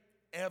they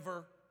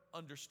ever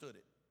understood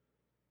it.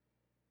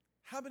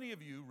 How many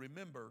of you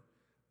remember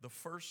the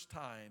first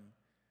time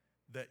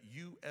that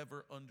you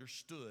ever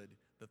understood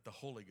that the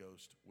Holy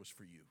Ghost was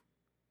for you?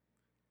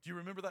 Do you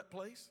remember that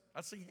place?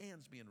 I see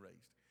hands being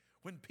raised.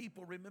 When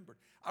people remembered.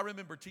 I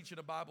remember teaching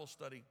a Bible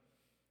study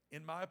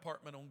in my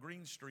apartment on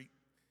Green Street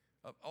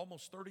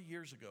almost 30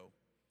 years ago.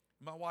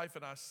 My wife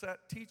and I sat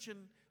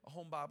teaching a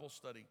home Bible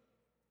study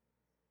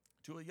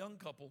to a young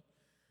couple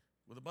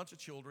with a bunch of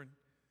children.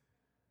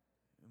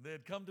 And they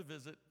had come to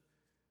visit,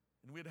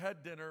 and we had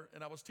had dinner,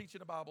 and I was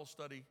teaching a Bible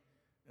study,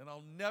 and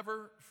I'll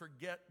never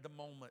forget the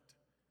moment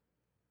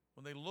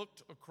when they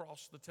looked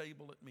across the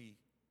table at me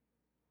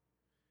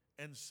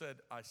and said,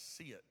 I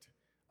see it,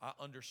 I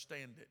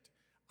understand it,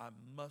 I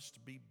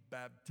must be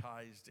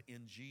baptized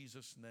in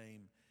Jesus'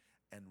 name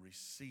and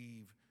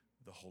receive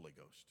the Holy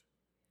Ghost.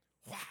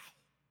 Wow.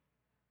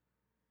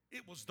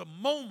 It was the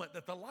moment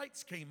that the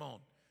lights came on.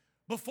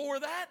 Before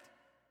that,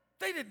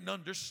 they didn't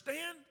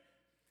understand.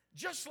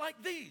 Just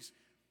like these.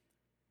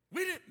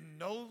 We didn't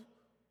know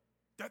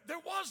that there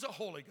was a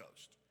Holy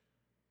Ghost.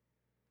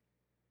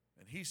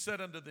 And he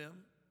said unto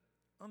them,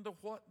 unto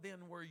what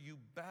then were you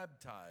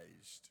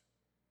baptized?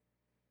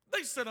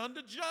 They said,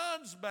 unto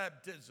John's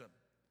baptism.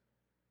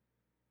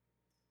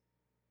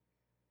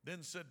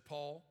 Then said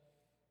Paul,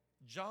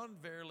 John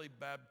verily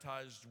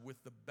baptized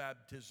with the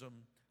baptism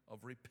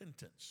of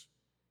repentance.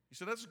 He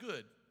said, that's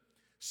good.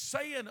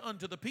 Saying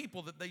unto the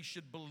people that they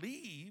should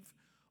believe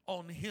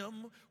on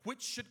him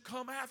which should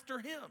come after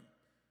him.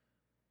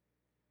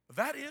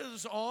 That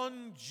is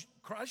on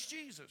Christ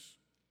Jesus.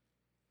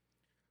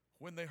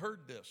 When they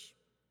heard this,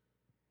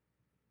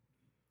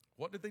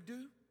 what did they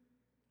do?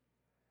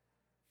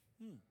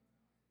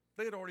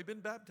 They had already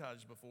been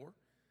baptized before.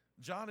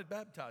 John had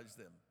baptized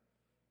them.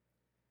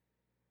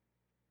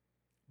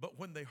 But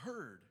when they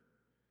heard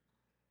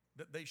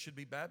that they should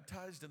be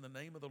baptized in the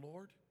name of the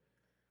Lord,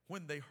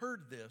 when they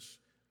heard this,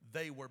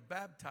 they were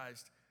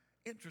baptized.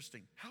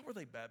 Interesting. How were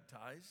they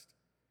baptized?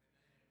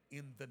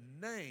 in the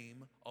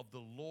name of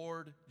the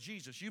Lord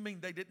Jesus. You mean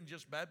they didn't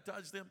just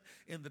baptize them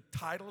in the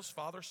titles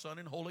Father, Son,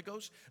 and Holy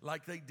Ghost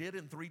like they did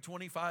in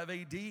 325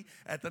 AD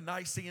at the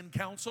Nicene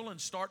Council and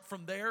start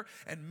from there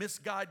and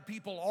misguide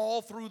people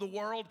all through the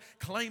world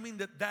claiming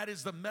that that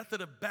is the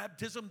method of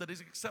baptism that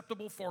is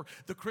acceptable for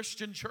the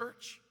Christian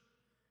church?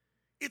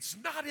 It's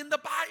not in the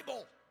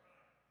Bible.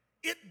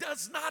 It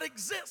does not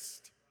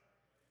exist.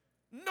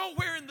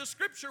 Nowhere in the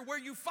scripture where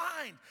you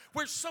find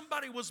where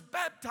somebody was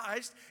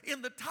baptized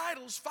in the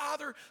titles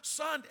Father,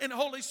 Son, and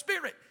Holy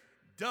Spirit.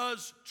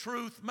 Does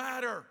truth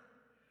matter?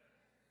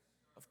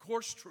 Of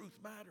course truth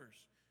matters.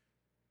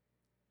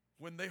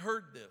 When they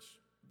heard this,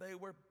 they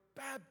were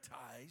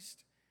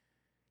baptized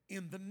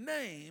in the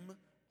name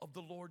of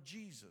the Lord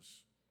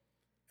Jesus.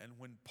 And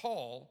when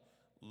Paul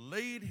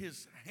laid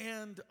his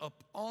hand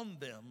upon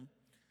them,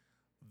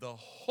 the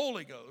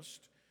Holy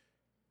Ghost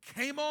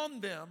came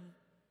on them.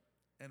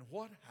 And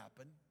what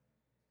happened?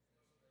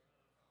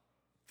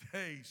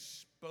 They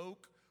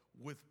spoke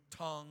with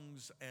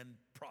tongues and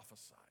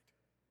prophesied.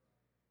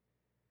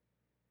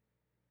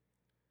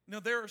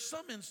 Now, there are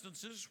some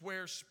instances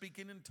where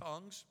speaking in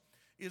tongues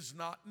is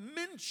not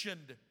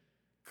mentioned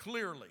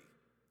clearly,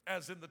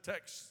 as in the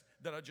text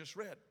that I just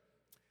read.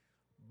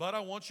 But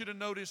I want you to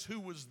notice who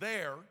was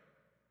there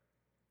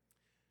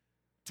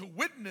to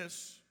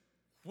witness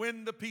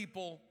when the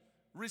people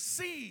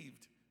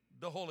received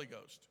the Holy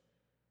Ghost.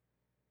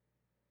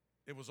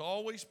 It was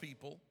always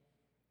people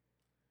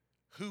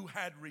who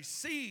had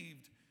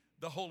received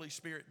the Holy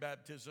Spirit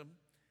baptism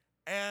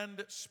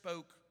and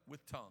spoke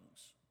with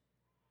tongues.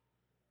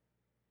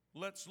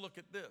 Let's look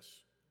at this.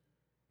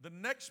 The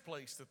next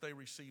place that they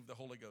received the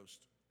Holy Ghost,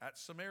 at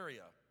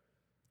Samaria,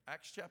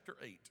 Acts chapter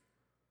 8,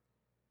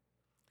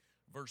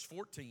 verse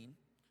 14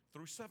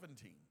 through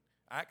 17.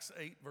 Acts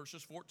 8,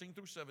 verses 14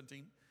 through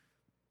 17.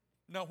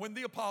 Now when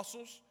the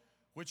apostles,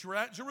 which were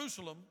at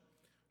Jerusalem,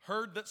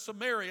 heard that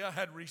Samaria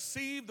had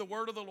received the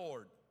word of the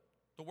Lord,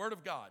 the word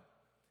of God,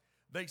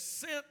 they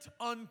sent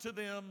unto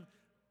them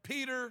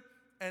Peter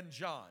and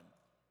John,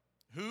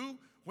 who,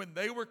 when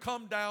they were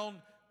come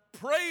down,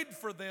 prayed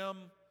for them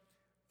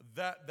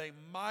that they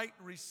might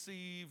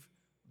receive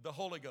the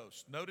Holy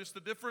Ghost. Notice the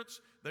difference?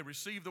 They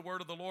received the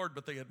word of the Lord,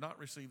 but they had not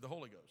received the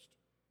Holy Ghost.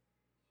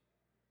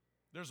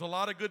 There's a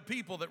lot of good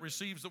people that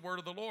receives the word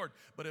of the Lord,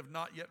 but have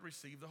not yet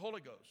received the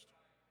Holy Ghost.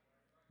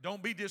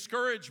 Don't be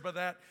discouraged by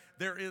that.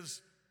 There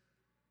is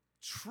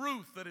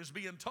truth that is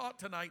being taught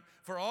tonight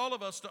for all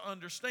of us to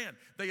understand.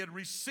 They had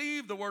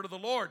received the word of the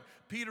Lord.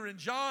 Peter and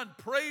John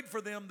prayed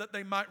for them that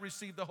they might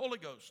receive the Holy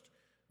Ghost.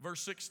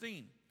 Verse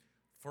 16,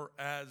 for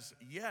as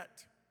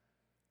yet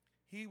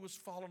he was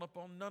fallen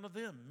upon none of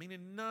them,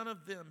 meaning none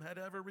of them had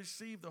ever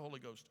received the Holy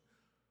Ghost.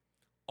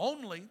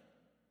 Only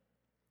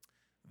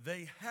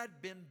they had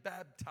been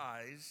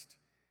baptized.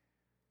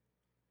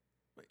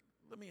 Wait,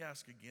 let me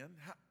ask again,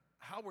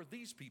 how were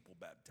these people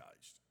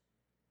baptized?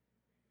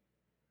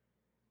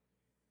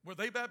 Were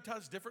they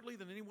baptized differently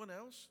than anyone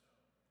else?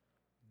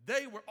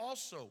 They were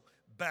also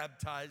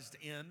baptized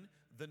in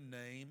the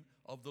name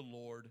of the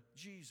Lord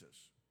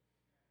Jesus.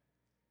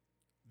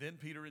 Then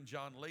Peter and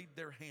John laid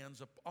their hands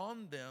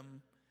upon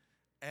them,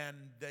 and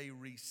they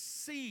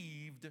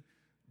received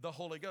the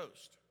Holy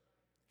Ghost.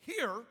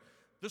 Here,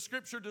 the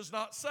scripture does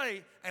not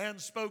say, and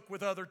spoke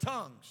with other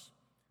tongues,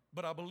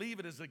 but I believe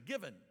it is a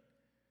given,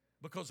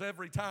 because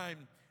every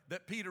time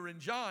that Peter and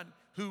John,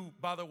 who,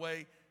 by the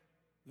way,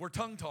 were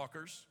tongue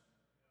talkers,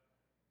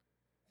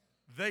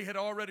 they had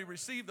already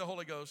received the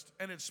Holy Ghost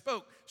and it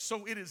spoke.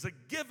 So it is a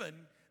given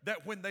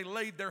that when they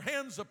laid their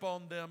hands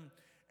upon them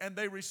and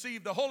they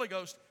received the Holy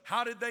Ghost,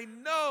 how did they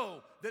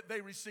know that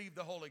they received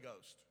the Holy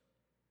Ghost?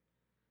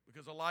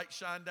 Because a light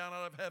shined down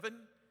out of heaven?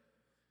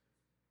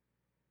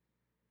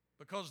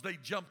 Because they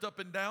jumped up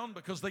and down?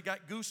 Because they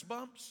got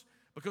goosebumps?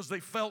 Because they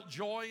felt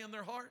joy in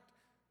their heart?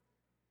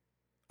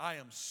 I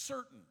am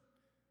certain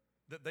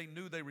that they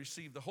knew they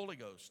received the Holy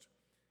Ghost,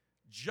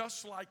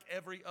 just like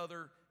every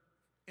other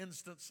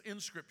instance in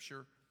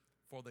Scripture,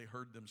 for they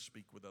heard them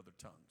speak with other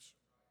tongues.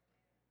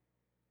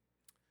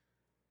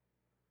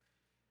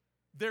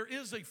 There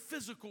is a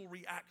physical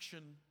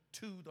reaction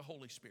to the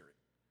Holy Spirit.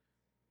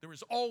 There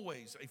is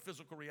always a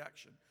physical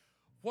reaction.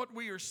 What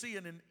we are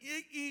seeing in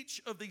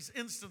each of these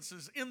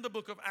instances in the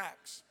book of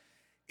Acts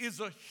is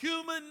a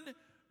human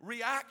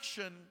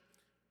reaction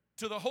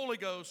to the Holy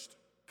Ghost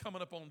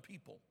coming upon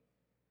people.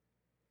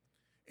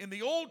 In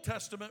the Old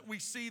Testament, we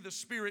see the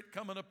Spirit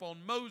coming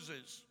upon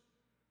Moses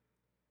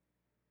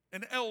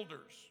and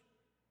elders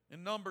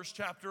in Numbers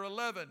chapter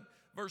 11,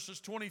 verses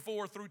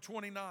 24 through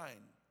 29.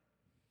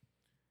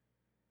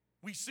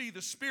 We see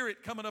the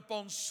Spirit coming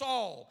upon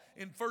Saul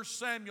in 1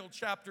 Samuel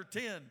chapter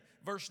 10,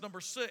 verse number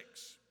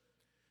 6.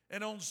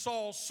 And on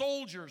Saul's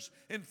soldiers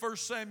in 1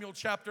 Samuel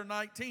chapter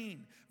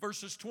 19,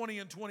 verses 20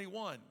 and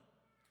 21.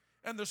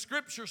 And the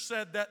scripture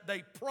said that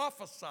they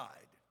prophesied.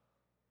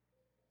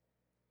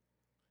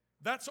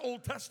 That's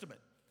Old Testament.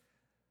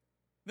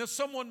 Now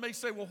someone may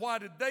say, well, why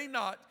did they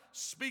not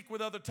speak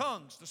with other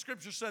tongues? The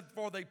scripture said,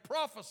 for they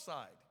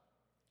prophesied.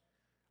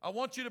 I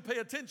want you to pay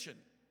attention.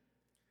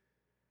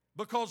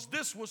 because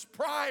this was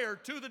prior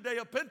to the day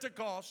of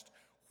Pentecost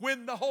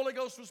when the Holy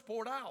Ghost was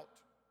poured out.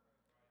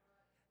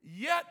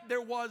 Yet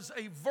there was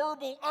a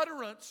verbal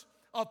utterance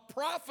of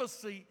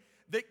prophecy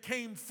that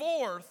came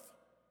forth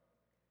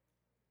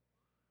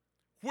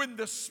when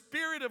the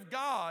Spirit of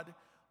God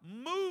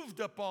moved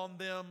upon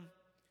them.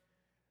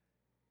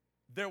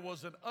 There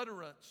was an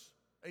utterance,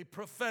 a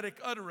prophetic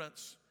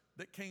utterance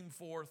that came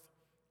forth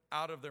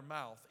out of their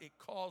mouth. It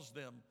caused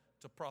them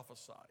to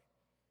prophesy.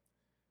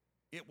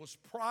 It was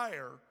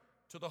prior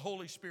to the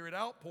Holy Spirit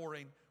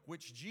outpouring,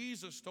 which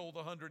Jesus told the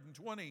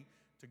 120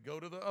 to go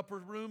to the upper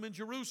room in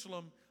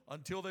Jerusalem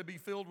until they be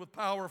filled with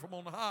power from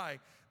on high.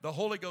 The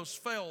Holy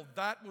Ghost fell.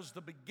 That was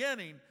the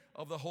beginning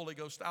of the Holy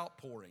Ghost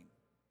outpouring.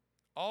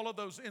 All of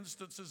those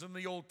instances in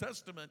the Old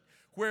Testament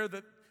where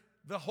the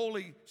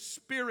Holy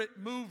Spirit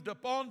moved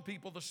upon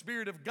people, the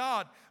Spirit of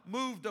God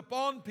moved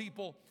upon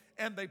people,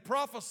 and they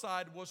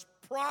prophesied was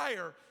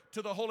prior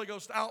to the Holy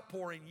Ghost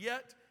outpouring.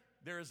 Yet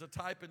there is a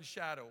type and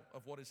shadow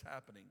of what is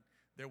happening.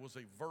 There was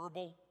a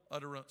verbal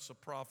utterance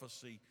of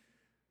prophecy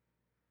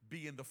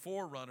being the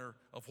forerunner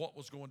of what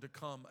was going to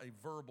come, a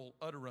verbal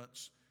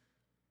utterance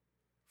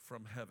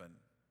from heaven.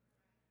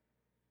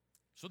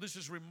 So this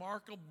is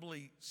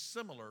remarkably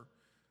similar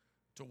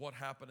to what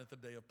happened at the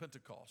day of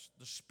Pentecost.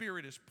 The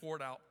Spirit is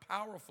poured out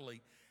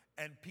powerfully,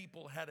 and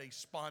people had a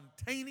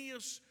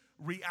spontaneous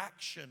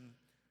reaction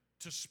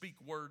to speak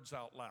words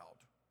out loud.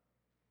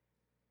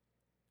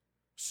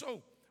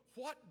 So,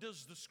 what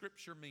does the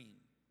Scripture mean?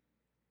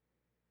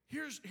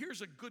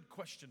 Here's a good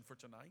question for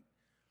tonight.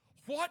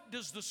 What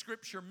does the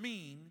Scripture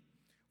mean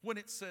when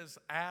it says,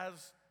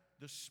 as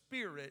the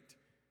Spirit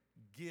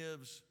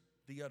gives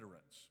the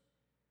utterance?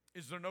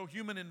 Is there no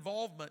human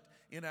involvement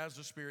in as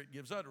the Spirit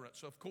gives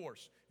utterance? Of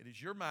course, it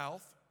is your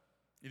mouth,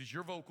 it is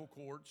your vocal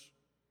cords,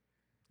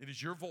 it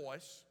is your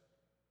voice.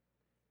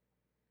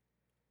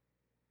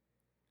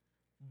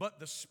 But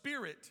the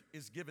Spirit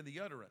is given the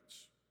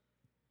utterance.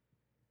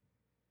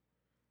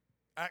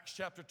 Acts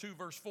chapter 2,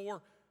 verse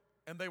 4,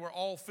 and they were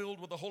all filled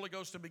with the Holy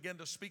Ghost and began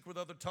to speak with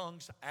other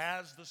tongues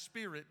as the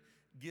Spirit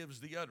gives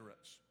the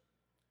utterance.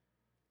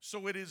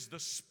 So it is the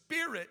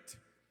Spirit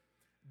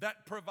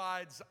that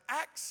provides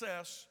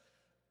access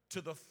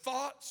to the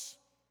thoughts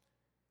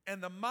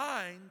and the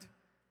mind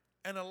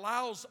and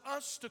allows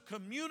us to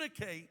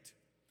communicate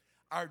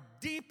our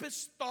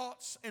deepest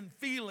thoughts and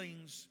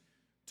feelings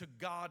to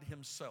God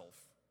Himself.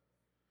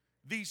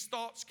 These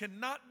thoughts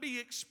cannot be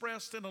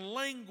expressed in a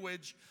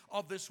language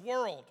of this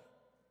world.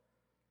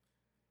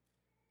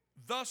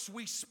 Thus,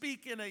 we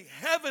speak in a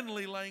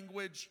heavenly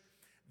language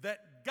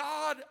that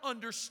God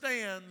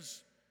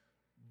understands,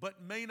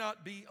 but may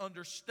not be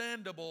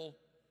understandable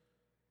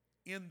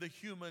in the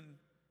human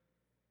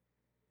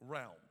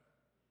realm.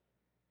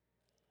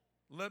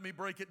 Let me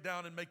break it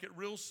down and make it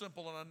real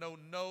simple, and I know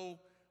no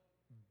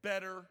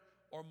better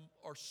or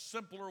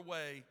simpler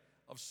way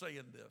of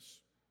saying this.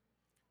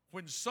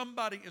 When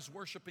somebody is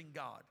worshiping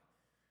God,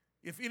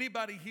 if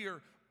anybody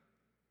here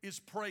is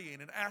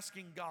praying and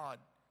asking God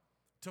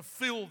to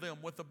fill them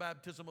with the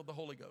baptism of the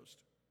Holy Ghost,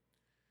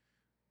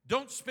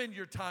 don't spend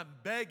your time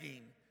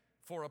begging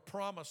for a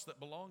promise that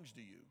belongs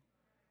to you.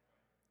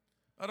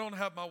 I don't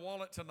have my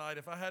wallet tonight.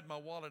 If I had my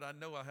wallet, I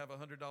know I have a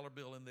 $100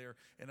 bill in there,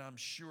 and I'm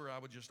sure I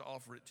would just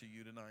offer it to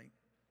you tonight.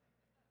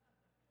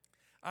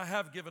 I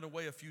have given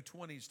away a few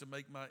 20s to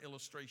make my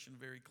illustration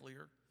very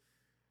clear.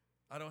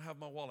 I don't have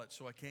my wallet,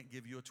 so I can't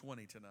give you a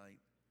 20 tonight.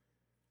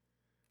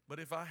 But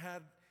if I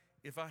had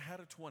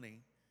a 20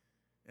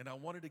 and I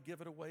wanted to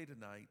give it away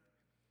tonight,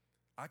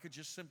 I could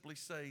just simply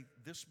say,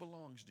 this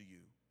belongs to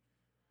you.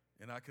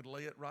 And I could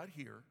lay it right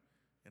here,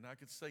 and I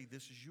could say,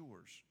 this is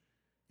yours.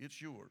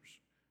 It's yours.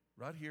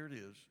 Right here it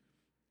is.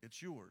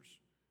 It's yours.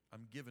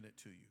 I'm giving it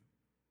to you.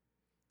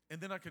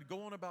 And then I could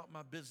go on about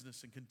my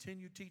business and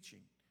continue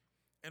teaching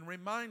and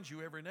remind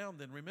you every now and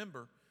then,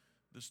 remember,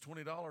 this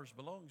 $20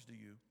 belongs to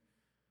you.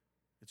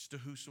 It's to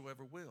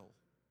whosoever will.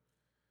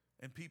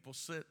 And people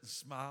sit and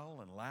smile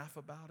and laugh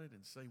about it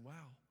and say,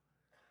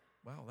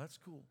 wow, that's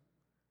cool.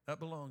 That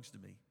belongs to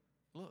me.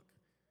 Look,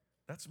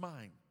 that's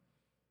mine.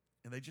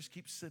 And they just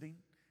keep sitting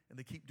and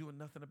they keep doing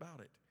nothing about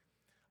it.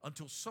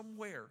 Until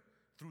somewhere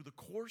through the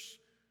course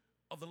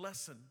of the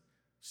lesson,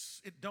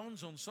 it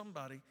dawns on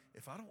somebody,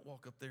 if I don't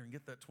walk up there and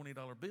get that $20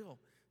 bill,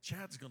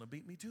 Chad's going to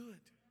beat me to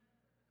it.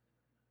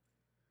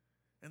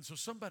 And so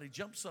somebody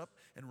jumps up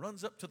and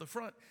runs up to the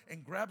front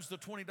and grabs the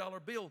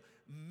 $20 bill,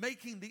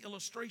 making the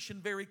illustration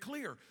very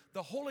clear.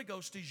 The Holy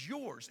Ghost is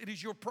yours. It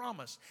is your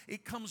promise.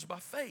 It comes by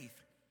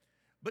faith.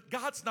 But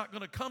God's not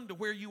going to come to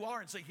where you are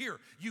and say, here,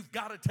 you've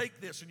got to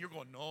take this. And you're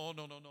going, no.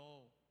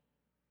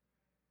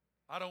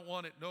 I don't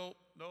want it. Nope.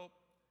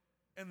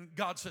 And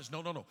God says,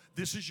 no.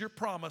 This is your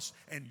promise,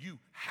 and you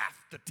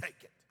have to take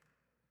it.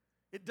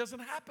 It doesn't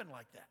happen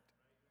like that.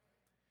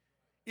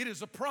 It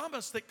is a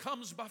promise that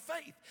comes by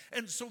faith.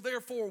 And so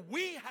therefore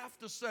we have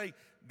to say,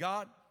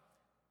 God,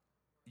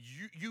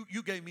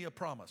 you gave me a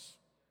promise.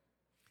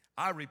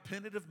 I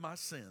repented of my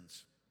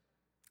sins.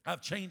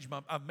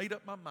 I've made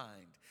up my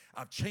mind.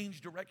 I've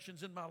changed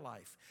directions in my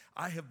life.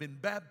 I have been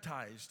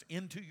baptized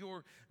into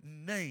your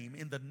name,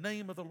 in the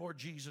name of the Lord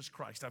Jesus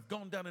Christ. I've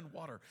gone down in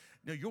water.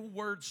 Now, your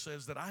word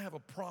says that I have a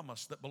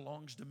promise that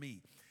belongs to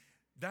me.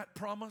 That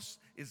promise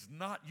is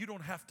not, you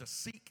don't have to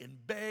seek and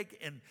beg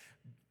and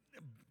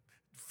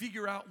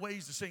figure out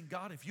ways to say,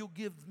 God, if you'll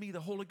give me the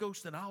Holy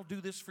Ghost, then I'll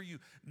do this for you.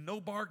 No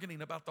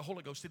bargaining about the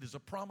Holy Ghost. It is a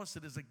promise.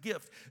 It is a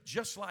gift.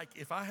 Just like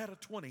if I had a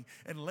 20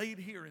 and laid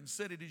here and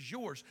said it is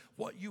yours,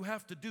 what you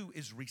have to do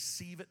is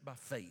receive it by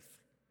faith.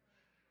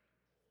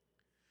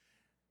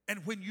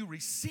 And when you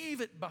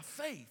receive it by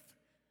faith,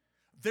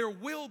 there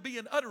will be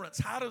an utterance.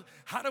 How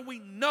do we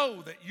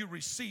know that you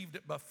received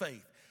it by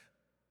faith?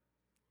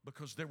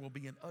 Because there will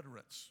be an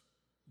utterance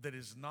that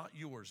is not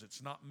yours.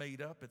 It's not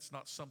made up. It's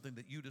not something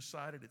that you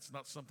decided. It's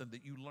not something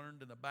that you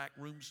learned in a back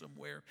room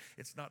somewhere.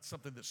 It's not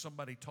something that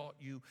somebody taught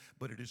you.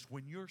 But it is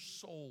when your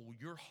soul,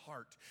 your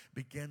heart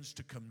begins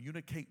to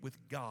communicate with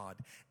God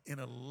in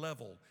a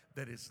level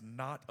that is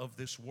not of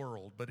this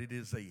world, but it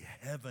is a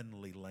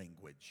heavenly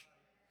language.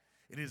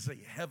 It is a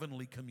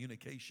heavenly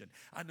communication.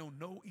 I know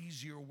no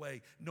easier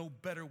way, no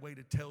better way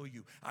to tell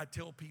you. I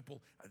tell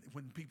people,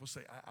 when people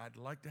say, I'd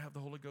like to have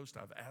the Holy Ghost,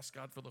 I've asked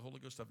God for the Holy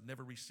Ghost, I've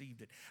never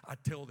received it. I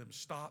tell them,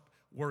 stop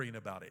worrying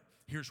about it.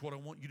 Here's what I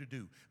want you to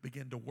do.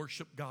 Begin to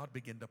worship God,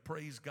 begin to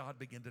praise God,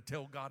 begin to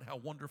tell God how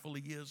wonderful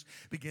He is.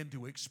 Begin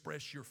to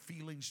express your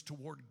feelings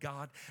toward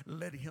God.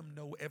 Let Him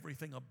know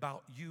everything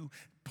about you.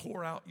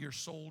 Pour out your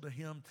soul to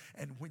Him.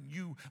 And when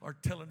you are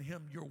telling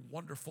Him you're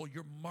wonderful,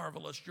 you're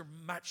marvelous, you're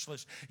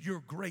matchless,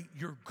 you're great,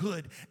 you're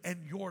good, and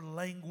your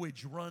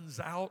language runs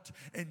out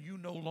and you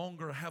no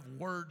longer have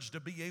words to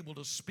be able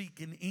to speak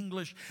in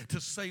English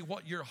to say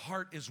what your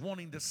heart is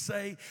wanting to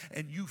say,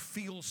 and you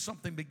feel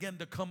something begin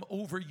to come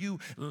over you,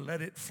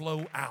 let it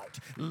flow out.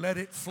 Let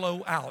it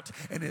flow out.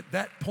 And at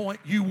that point,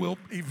 you will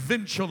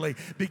eventually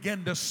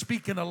begin to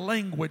speak in a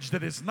language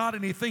that is not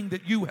anything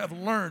that you have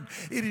learned.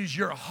 It is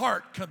your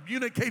heart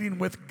communicating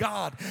with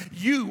God.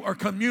 You are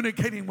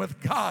communicating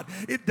with God.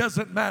 It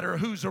doesn't matter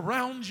who's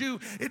around you.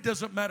 It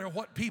doesn't matter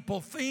what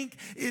people think.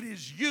 It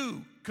is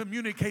you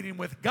communicating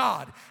with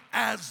God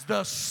as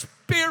the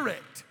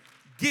Spirit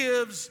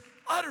gives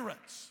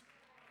utterance.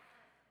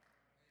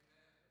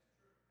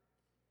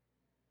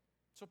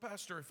 So,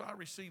 Pastor, if I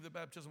receive the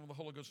baptism of the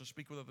Holy Ghost and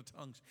speak with other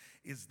tongues,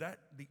 is that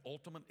the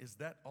ultimate? Is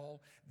that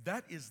all?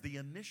 That is the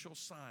initial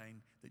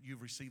sign that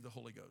you've received the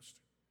Holy Ghost.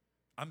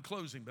 I'm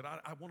closing, but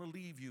I want to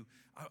leave you.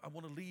 I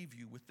want to leave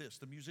you with this.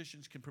 The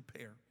musicians can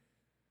prepare.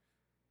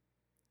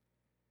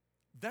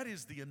 That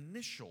is the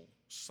initial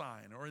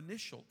sign or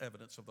initial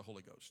evidence of the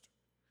Holy Ghost.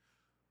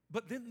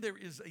 But then there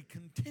is a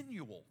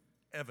continual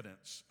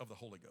evidence of the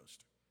Holy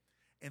Ghost,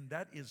 and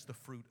that is the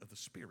fruit of the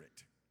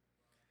Spirit.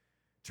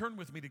 Turn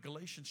with me to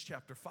Galatians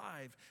chapter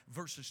 5,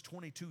 verses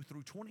 22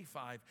 through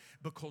 25,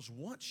 because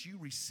once you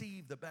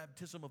receive the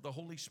baptism of the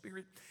Holy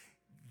Spirit,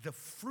 the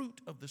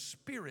fruit of the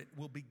Spirit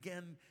will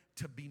begin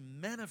to be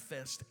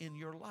manifest in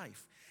your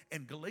life.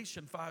 And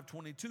Galatians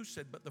 5:22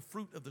 said, but the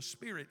fruit of the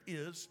Spirit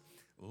is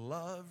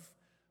love,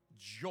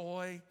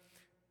 joy,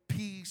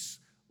 peace,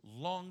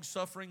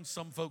 long-suffering.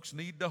 Some folks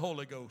need the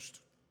Holy Ghost.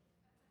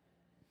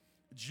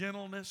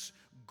 Gentleness,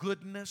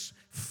 goodness,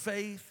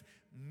 faith,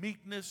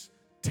 meekness,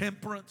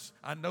 temperance.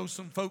 I know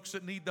some folks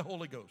that need the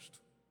Holy Ghost.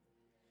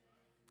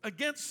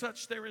 Against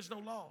such there is no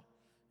law.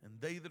 And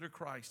they that are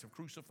Christ have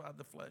crucified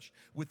the flesh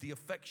with the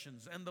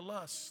affections and the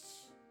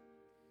lusts.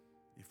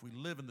 If we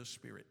live in the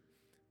Spirit,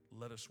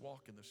 let us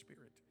walk in the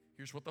Spirit.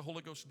 Here's what the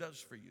Holy Ghost does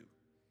for you.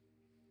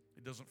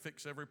 It doesn't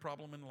fix every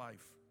problem in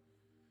life.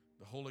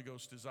 The Holy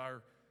Ghost is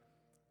our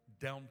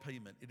down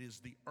payment. It is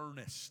the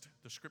earnest.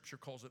 The Scripture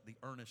calls it the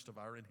earnest of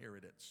our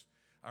inheritance.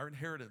 Our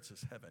inheritance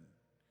is heaven.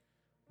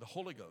 The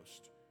Holy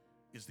Ghost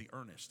is the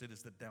earnest. It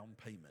is the down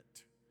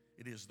payment.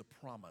 It is the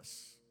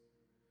promise.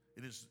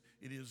 It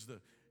is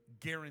the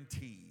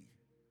guarantee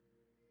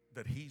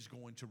that He's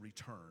going to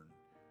return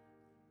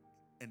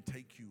and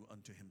take you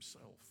unto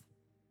Himself.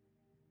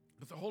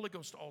 But the Holy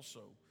Ghost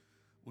also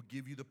will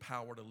give you the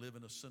power to live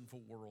in a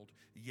sinful world,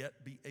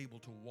 yet be able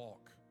to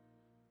walk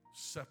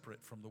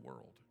separate from the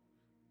world.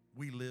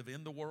 We live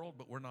in the world,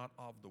 but we're not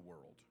of the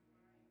world.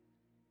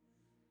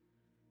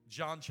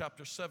 John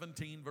chapter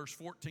 17, verse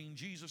 14,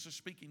 Jesus is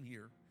speaking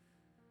here.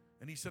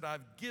 And He said,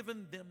 I've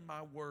given them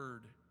my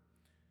word,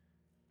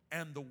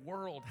 and the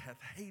world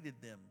hath hated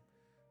them,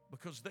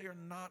 because they are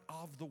not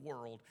of the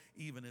world,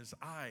 even as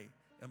I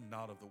am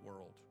not of the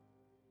world.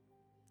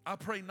 I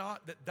pray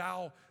not that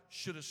thou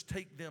shouldest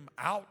take them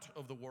out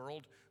of the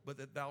world, but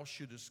that thou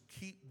shouldest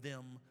keep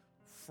them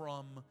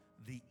from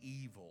the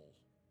evil.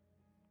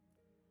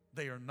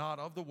 They are not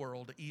of the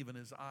world, even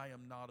as I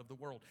am not of the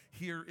world.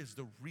 Here is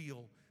the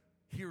real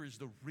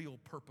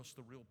purpose,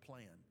 the real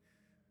plan.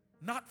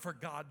 Not for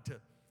God to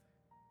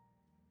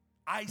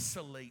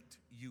isolate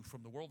you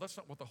from the world. That's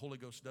not what the Holy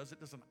Ghost does. It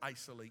doesn't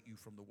isolate you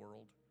from the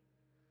world.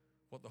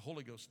 What the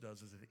Holy Ghost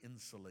does is it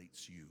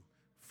insulates you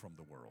from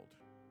the world.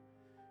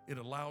 It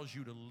allows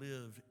you to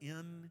live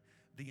in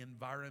the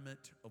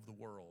environment of the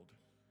world,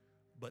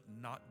 but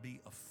not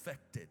be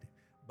affected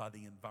by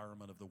the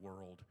environment of the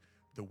world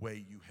the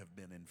way you have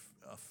been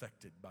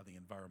affected by the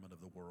environment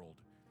of the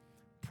world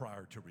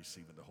prior to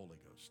receiving the Holy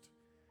Ghost.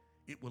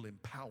 It will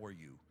empower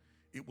you.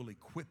 It will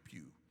equip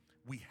you.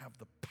 We have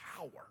the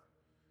power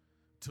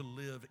to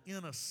live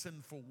in a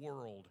sinful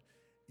world,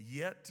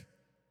 yet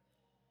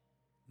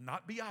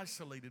not be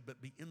isolated,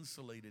 but be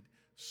insulated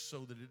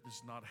so that it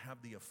does not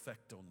have the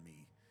effect on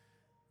me.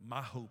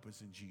 My hope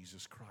is in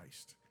Jesus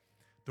Christ.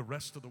 The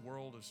rest of the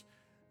world is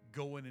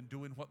going and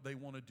doing what they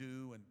want to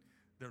do, and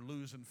they're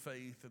losing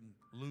faith and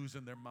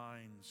losing their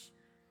minds.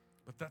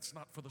 But that's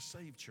not for the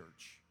saved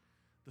church.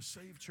 The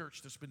saved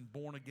church that's been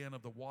born again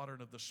of the water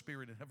and of the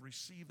Spirit and have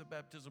received the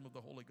baptism of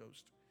the Holy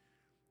Ghost.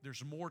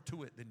 There's more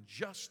to it than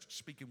just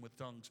speaking with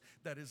tongues.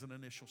 That is an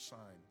initial sign,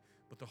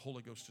 but the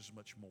Holy Ghost is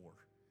much more.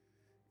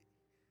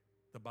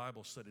 The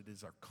Bible said it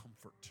is our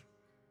comfort.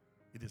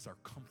 It is our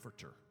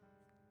comforter.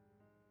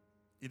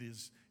 It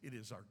is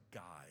our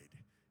guide.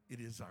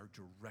 It is our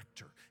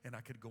director. And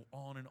I could go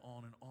on and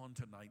on and on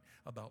tonight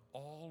about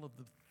all of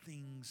the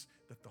things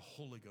that the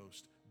Holy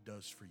Ghost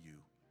does for you.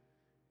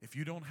 If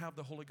you don't have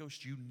the Holy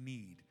Ghost, you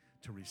need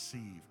to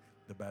receive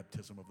the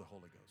baptism of the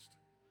Holy Ghost.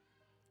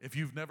 If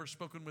you've never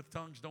spoken with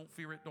tongues, don't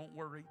fear it, don't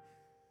worry.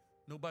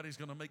 Nobody's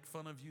going to make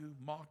fun of you,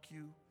 mock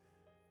you.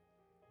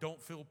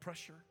 Don't feel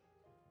pressure.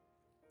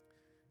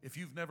 If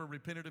you've never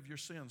repented of your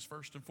sins,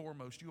 first and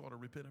foremost, you ought to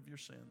repent of your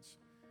sins.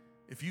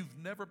 If you've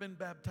never been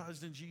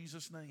baptized in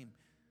Jesus' name,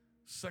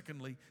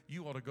 secondly,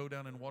 you ought to go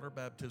down in water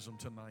baptism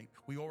tonight.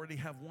 We already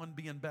have one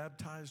being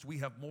baptized. We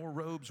have more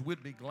robes.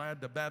 We'd be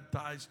glad to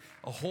baptize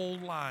a whole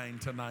line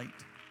tonight.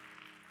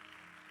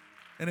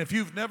 And if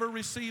you've never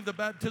received the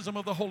baptism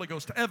of the Holy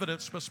Ghost,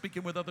 evidence by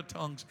speaking with other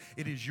tongues,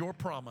 it is your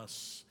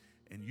promise,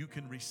 and you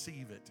can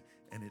receive it,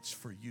 and it's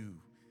for you.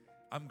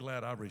 I'm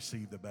glad I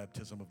received the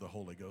baptism of the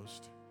Holy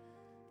Ghost.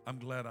 I'm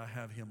glad I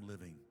have Him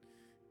living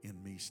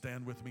in me.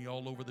 Stand with me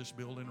all over this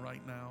building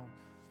right now.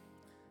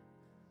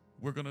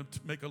 We're going to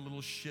make a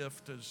little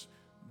shift as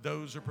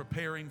those are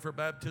preparing for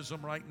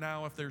baptism right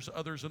now. If there's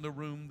others in the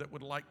room that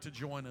would like to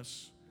join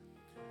us,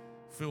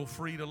 feel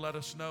free to let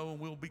us know, and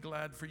we'll be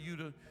glad for you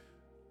to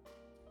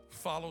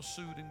follow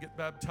suit and get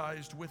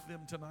baptized with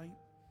them tonight.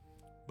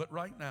 But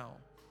right now,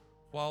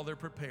 while they're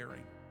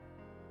preparing,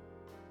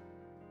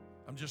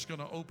 I'm just going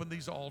to open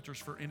these altars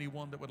for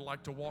anyone that would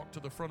like to walk to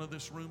the front of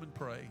this room and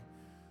pray.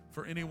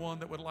 For anyone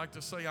that would like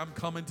to say, I'm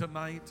coming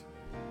tonight.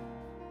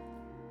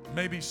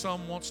 Maybe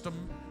some wants to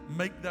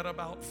make that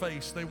about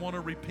face. They want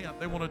to repent.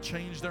 They want to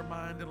change their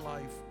mind in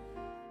life.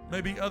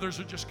 Maybe others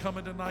are just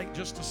coming tonight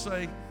just to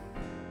say,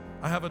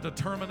 I have a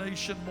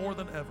determination more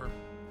than ever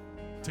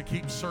to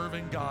keep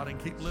serving God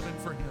and keep living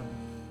for Him.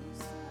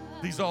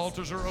 These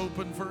altars are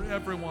open for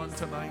everyone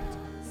tonight.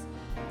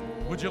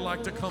 Would you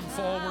like to come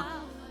forward?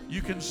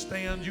 You can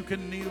stand, you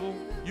can kneel,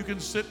 you can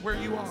sit where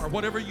you are,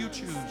 whatever you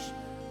choose.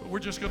 But we're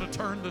just going to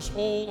turn this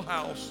whole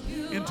house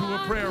into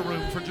a prayer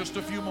room for just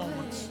a few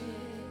moments.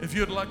 If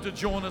you'd like to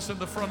join us in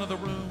the front of the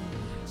room,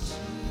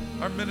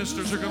 our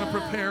ministers are going to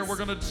prepare. We're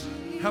going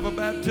to have a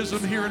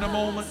baptism here in a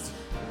moment.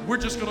 We're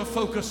just going to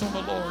focus on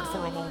the Lord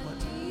for a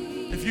moment.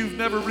 If you've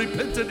never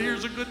repented,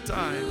 here's a good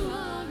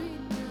time.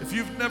 If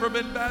you've never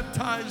been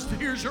baptized,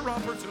 here's your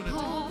opportunity.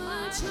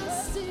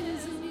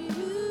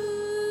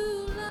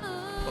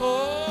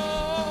 Oh,